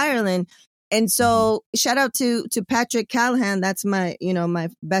money to Ireland. And so shout out to Patrick Callahan. That's my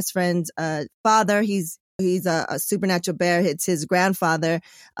best friend's father. He's a supernatural bear. It's his grandfather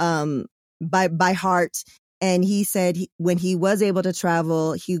by heart. And he said when he was able to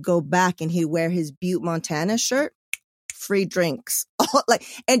travel, he'd go back and he'd wear his Butte, Montana shirt. Free drinks,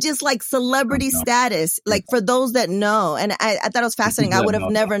 and just like celebrity status, like for those that know. And I thought it was fascinating. I would have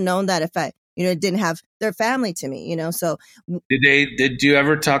never known that if I, didn't have their family to me, so. Did you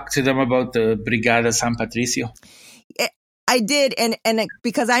ever talk to them about the Brigada San Patricio? I did. And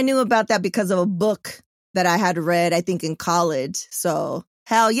because I knew about that because of a book that I had read, I think in college. So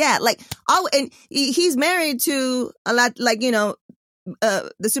hell yeah. And he's married to a lot,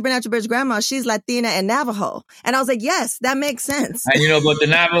 the Supernatural Bear's grandma, she's Latina and Navajo. And I was like, yes, that makes sense. And you know about the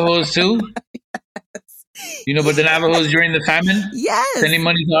Navajos too? Yes. You know about the Navajos during the famine? Yes. Sending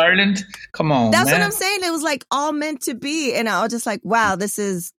money to Ireland? Come on, That's man. what I'm saying. It was like all meant to be. And I was just like, wow, this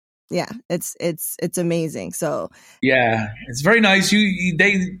is, it's amazing. So. Yeah. It's very nice.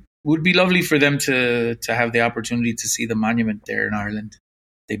 They would be lovely for them to have the opportunity to see the monument there in Ireland.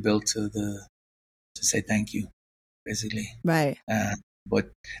 They built to say thank you. Basically, right.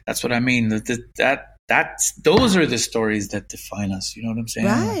 But that's what I mean. Those are the stories that define us. You know what I'm saying?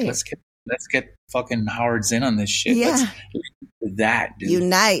 Right. Let's get fucking Howard Zinn on this shit. Yeah. That dude.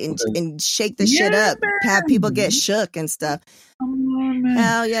 Unite and shake the shit up. Man. Have people get shook and stuff. Come on, man.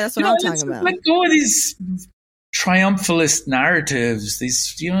 Hell yeah, that's what I'm talking about. Let go of these triumphalist narratives.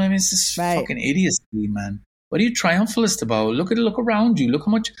 These, you know what I mean? It's just fucking idiocy, man. What are you triumphalist about? Look around you. Look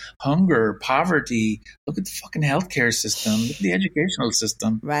how much hunger, poverty. Look at the fucking healthcare system. Look at the educational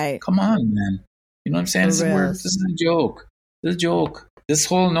system. Right. Come on, man. You know what I'm saying? This is a joke. This is a joke. This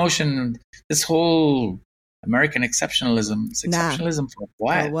whole notion, this whole American exceptionalism. It's exceptionalism for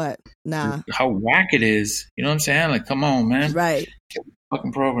what? For what? Nah. How whack it is. You know what I'm saying? Like, come on, man. Right.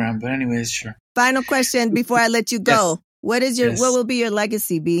 Fucking program. But anyways, sure. Final question before I let you go. Yes. What will be your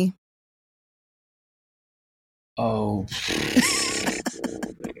legacy, B? Oh.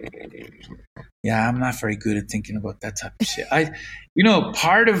 Yeah, I'm not very good at thinking about that type of shit.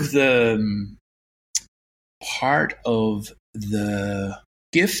 Part of the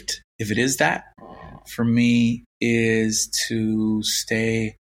gift, if it is that, for me, is to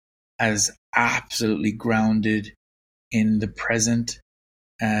stay as absolutely grounded in the present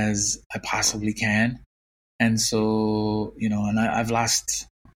as I possibly can. And so, and I've lost,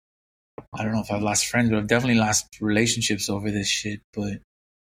 I don't know if I've lost friends, but I've definitely lost relationships over this shit. But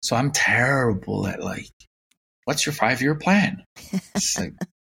so I'm terrible at what's your 5-year plan? It's like,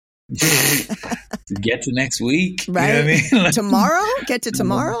 to get to next week, right? You know what I mean? Tomorrow? Get to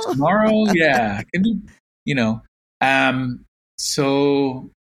tomorrow? Tomorrow, yeah. So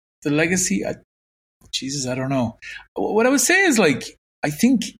the legacy, Jesus, I don't know. What I would say is I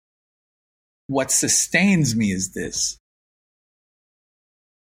think what sustains me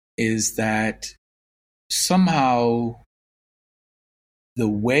is that somehow the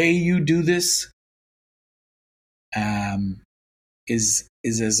way you do this is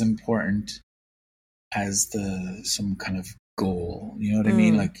as important as some kind of goal. You know what I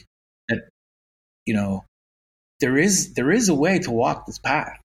mean? Like that. There is a way to walk this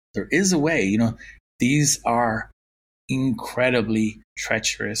path. There is a way. These are incredibly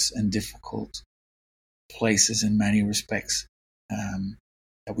treacherous and difficult places in many respects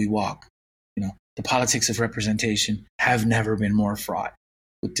that we walk. The politics of representation have never been more fraught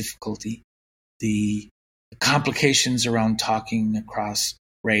with difficulty. The complications around talking across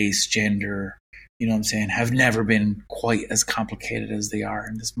race, gender, you know what I'm saying, have never been quite as complicated as they are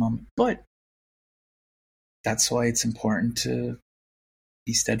in this moment. But that's why it's important to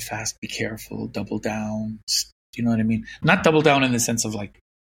be steadfast, be careful, double down. You know what I mean? Not double down in the sense of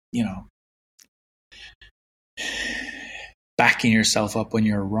backing yourself up when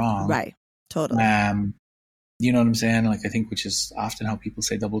you're wrong. Right. Totally. You know what I'm saying? I think, which is often how people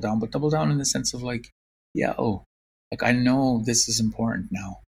say double down, but double down in the sense of I know this is important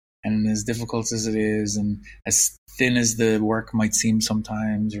now. And as difficult as it is, and as thin as the work might seem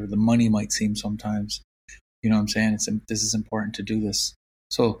sometimes, or the money might seem sometimes, you know what I'm saying? This is important to do this.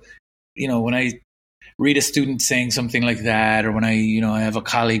 So, when I read a student saying something like that, or when I have a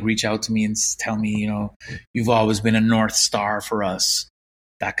colleague reach out to me and tell me, you've always been a North Star for us,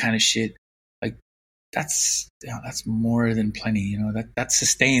 that kind of shit, that's more than plenty. That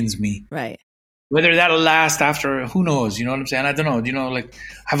sustains me. Right. Whether that'll last after, who knows? You know what I'm saying? I don't know.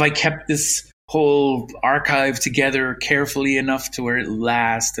 Have I kept this whole archive together carefully enough to where it'll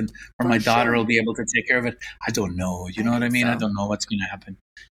last, and or my daughter will be able to take care of it? I don't know. You know what I mean? So. I don't know what's going to happen.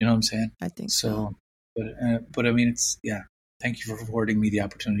 You know what I'm saying? I think so. But I mean, it's, yeah. Thank you for affording me the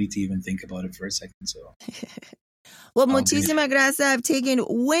opportunity to even think about it for a second. So. Well, muchísimas gracias. I've taken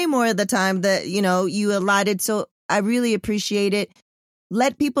way more of the time that, you allotted. So I really appreciate it.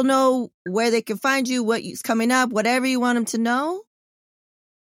 Let people know where they can find you, what's coming up, whatever you want them to know.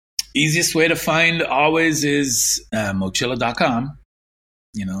 Easiest way to find always is mochila.com.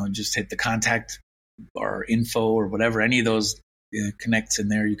 Just hit the contact or info or whatever, any of those connects in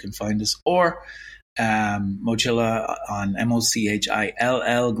there, you can find us. Or Mochila on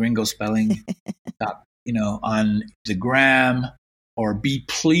MOCHILL, gringo spelling, on the gram, or B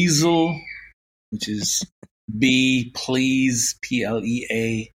Pleasel, which is B Please,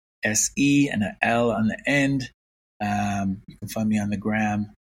 PLEASE, and an L on the end. You can find me on the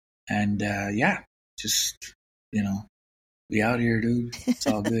gram. And just, we out here, dude. It's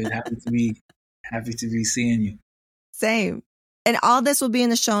all good. Happy to be seeing you. Same. And all this will be in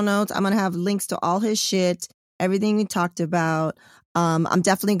the show notes. I'm going to have links to all his shit, everything we talked about. I'm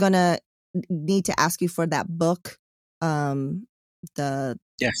definitely going to need to ask you for that book. The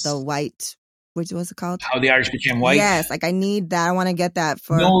white, what was it called? How the Irish Became White. Yes, I need that. I want to get that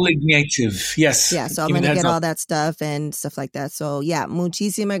for no lignative. Yes. Yeah, so I'm going to get all that stuff and stuff like that. So yeah,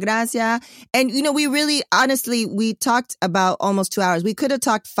 muchísimas gracias. And we really, honestly, we talked about almost 2 hours. We could have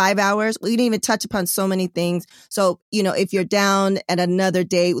talked 5 hours. We didn't even touch upon so many things. So, if you're down at another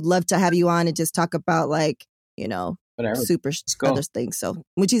day, would love to have you on and just talk about whatever. Super other things. So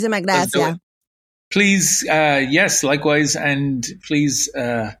muchísimas gracias. Please, yes, likewise. And please,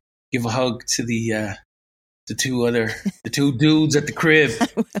 give a hug to the two dudes at the crib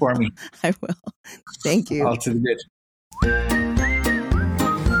for me. I will. Thank you. All to the good.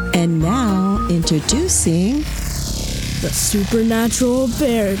 And now Introducing the Supernatural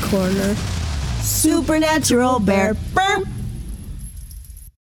Bear Corner. Supernatural Bear. Burp.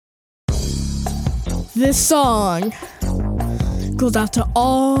 This song goes out to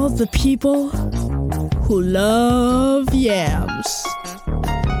all the people who love yams.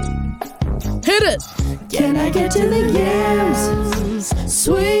 Hit it! Can I get to the yams?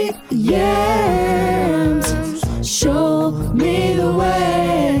 Sweet yams. Show me the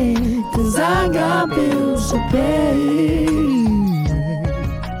way, 'cause I got bills to pay.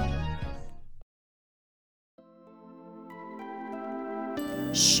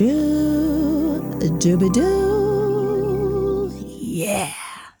 Shoo-dooby-doo. Yeah.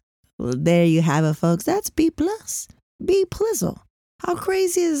 Well, there you have it, folks. That's B+. B Plizzle. How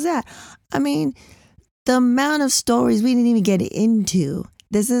crazy is that? I mean, the amount of stories we didn't even get into.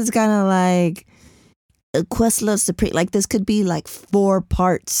 This is kind of like a Questlove Supreme. Like, this could be like 4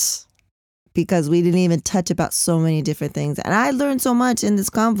 parts because we didn't even touch about so many different things. And I learned so much in this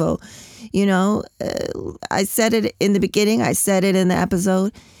convo. You know, I said it in the beginning. I said it in the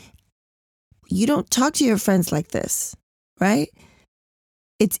episode. You don't talk to your friends like this, right?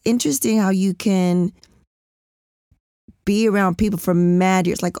 It's interesting how you can be around people for mad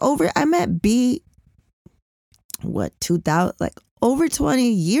years. Like I met B, 2000, like over 20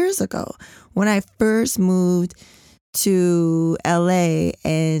 years ago when I first moved to LA,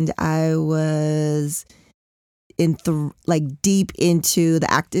 and I was deep into the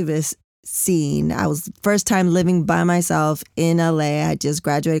activist scene. I was first time living by myself in LA. I just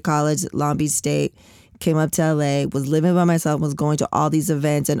graduated college at Long Beach State, came up to LA, was living by myself, was going to all these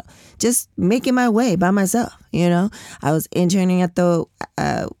events and just making my way by myself, you know? I was interning at the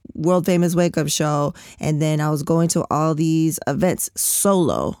world famous Wake Up Show, and then I was going to all these events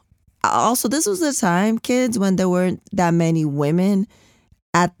solo. Also, this was the time, kids, when there weren't that many women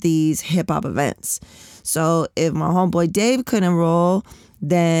at these hip hop events. So if my homeboy Dave couldn't roll,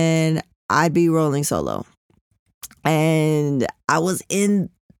 then I'd be rolling solo. And I was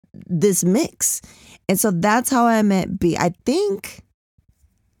in this mix. And so that's how I met B. I think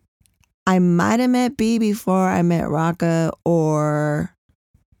I might have met B before I met Raka or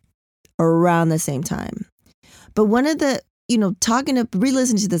around the same time. But one of the,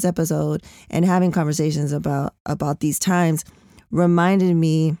 re-listening to this episode and having conversations about these times reminded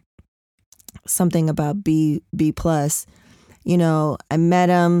me something about B+. You know, I met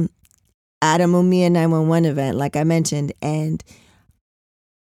him at a Mumia 911 event, like I mentioned, and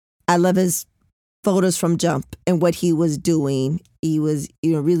I love his photos from Jump and what he was doing. He was,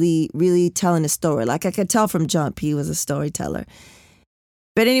 really, really telling a story. Like I could tell from Jump, he was a storyteller.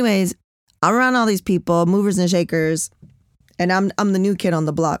 But anyways, I'm around all these people, movers and shakers, and I'm the new kid on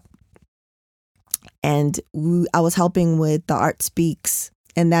the block. And I was helping with the Art Speaks.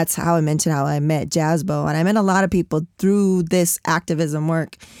 And that's how I mentioned how I met Jazzbo. And I met a lot of people through this activism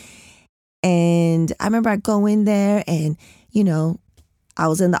work. And I remember I'd go in there and, I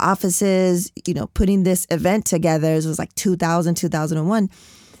was in the offices, putting this event together. It was like 2001.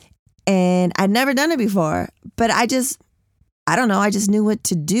 And I'd never done it before. But I just knew what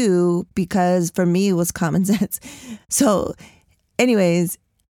to do because for me it was common sense. So anyways,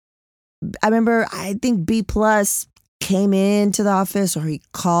 I remember I think B+ came into the office, or he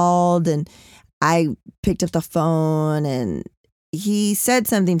called, and I picked up the phone and he said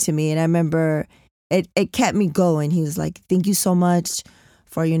something to me, and I remember it kept me going. He was like, "Thank you so much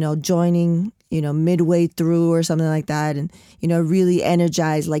for, joining, midway through," or something like that. And, really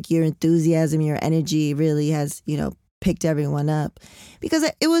energized, like your enthusiasm, your energy really has, picked everyone up. Because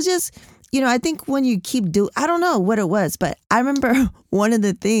it was just, I think when you keep I don't know what it was, but I remember one of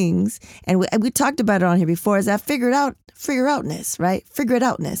the things, and we talked about it on here before, is that figure outness, right? Figure it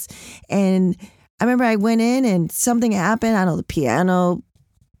outness. And I remember I went in and something happened. I don't know, the piano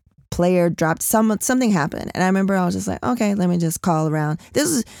player dropped, something happened. And I remember I was just like, okay, let me just call around. This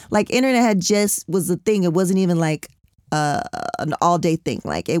is like internet was the thing. It wasn't even like an all day thing.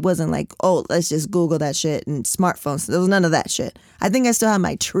 Like it wasn't like, oh, let's just Google that shit and smartphones. There was none of that shit. I think I still had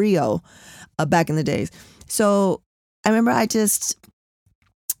my Trio back in the days. So I remember I just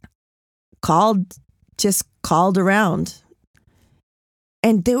called around,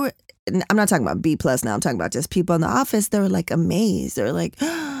 and they were, I'm not talking about B+ now, I'm talking about just people in the office. They were like amazed. They were like,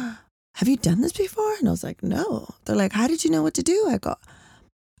 have you done this before? And I was like, no. They're like, how did you know what to do? I go,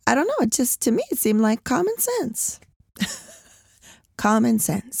 I don't know. It just, to me, it seemed like common sense. Common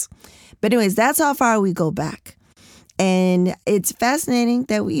sense. But anyways, that's how far we go back. And it's fascinating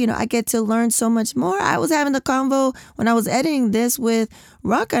that I get to learn so much more. I was having the convo when I was editing this with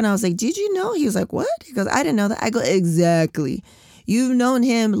Raka, and I was like, did you know? He was like, what? He goes, I didn't know that. I go, exactly. You've known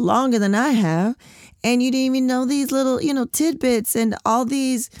him longer than I have, and you didn't even know these little, tidbits and all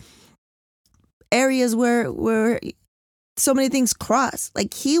these areas where so many things cross.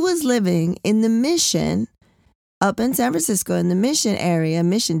 Like, he was living in the Mission, up in San Francisco, in the Mission area,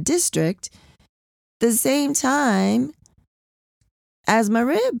 Mission District, the same time as my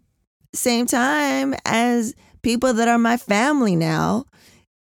rib, same time as people that are my family now.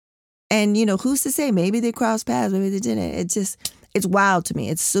 And, who's to say? Maybe they crossed paths, maybe they didn't. It's wild to me.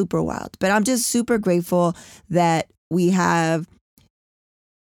 It's super wild. But I'm just super grateful that we have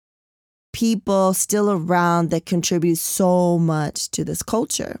people still around that contribute so much to this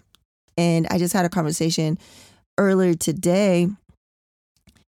culture. And I just had a conversation earlier today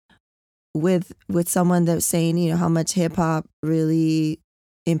with someone that was saying, how much hip hop really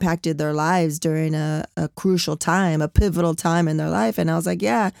impacted their lives during a crucial time, a pivotal time in their life. And I was like,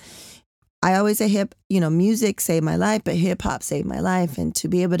 yeah, I always say music saved my life, but hip hop saved my life. And to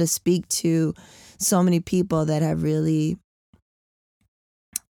be able to speak to so many people that have really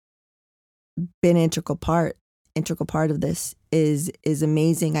been an integral part of this is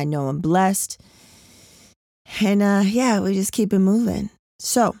amazing. I know I'm blessed. And we just keep it moving.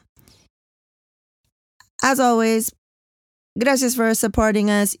 So, as always, gracias for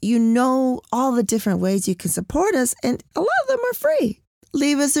supporting us. You know all the different ways you can support us, and a lot of them are free.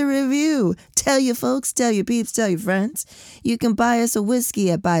 Leave us a review. Tell your folks, tell your peeps, tell your friends. You can buy us a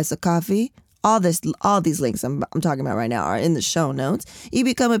whiskey at Buy Us a Coffee. All these links I'm talking about right now are in the show notes. You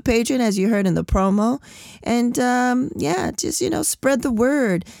become a patron, as you heard in the promo, and just spread the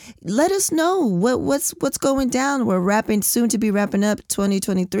word. Let us know what's going down. We're soon to be wrapping up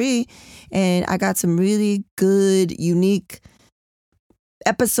 2023, and I got some really good, unique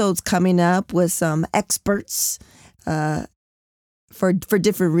episodes coming up with some experts for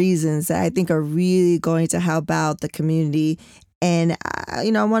different reasons that I think are really going to help out the community. And, I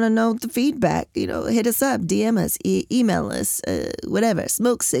want to know the feedback. Hit us up, DM us, email us, whatever,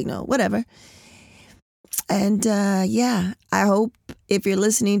 smoke signal, whatever. And, I hope if you're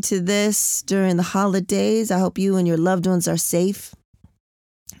listening to this during the holidays, I hope you and your loved ones are safe.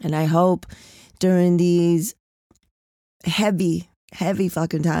 And I hope during these heavy, heavy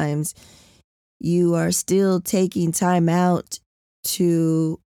fucking times, you are still taking time out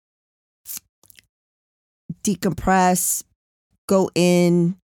to decompress, go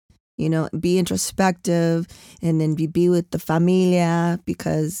in, be introspective, and then be with the familia,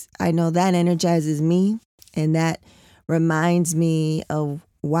 because I know that energizes me, and that reminds me of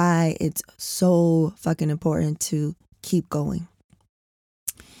why it's so fucking important to keep going.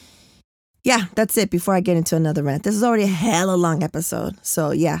 Yeah, that's it before I get into another rant. This is already a hella long episode.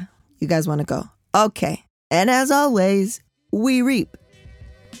 So yeah, you guys want to go. Okay. And as always, we reap.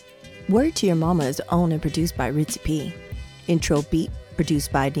 Word to Your Mama is owned and produced by Ritzy P. Intro beat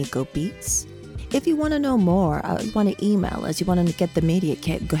produced by Nico Beats. If you want to know more, you want to email us, you want to get the media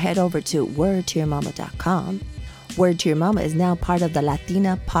kit, go head over to wordtoyourmama.com. Word to Your Mama is now part of the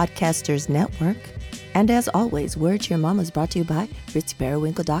Latina Podcasters Network. And as always, Word to Your Mama is brought to you by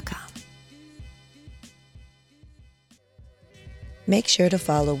ritzyperiwinkle.com. Make sure to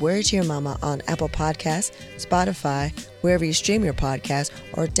follow Word to Your Mama on Apple Podcasts, Spotify, wherever you stream your podcast,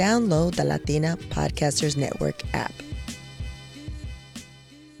 or download the Latina Podcasters Network app.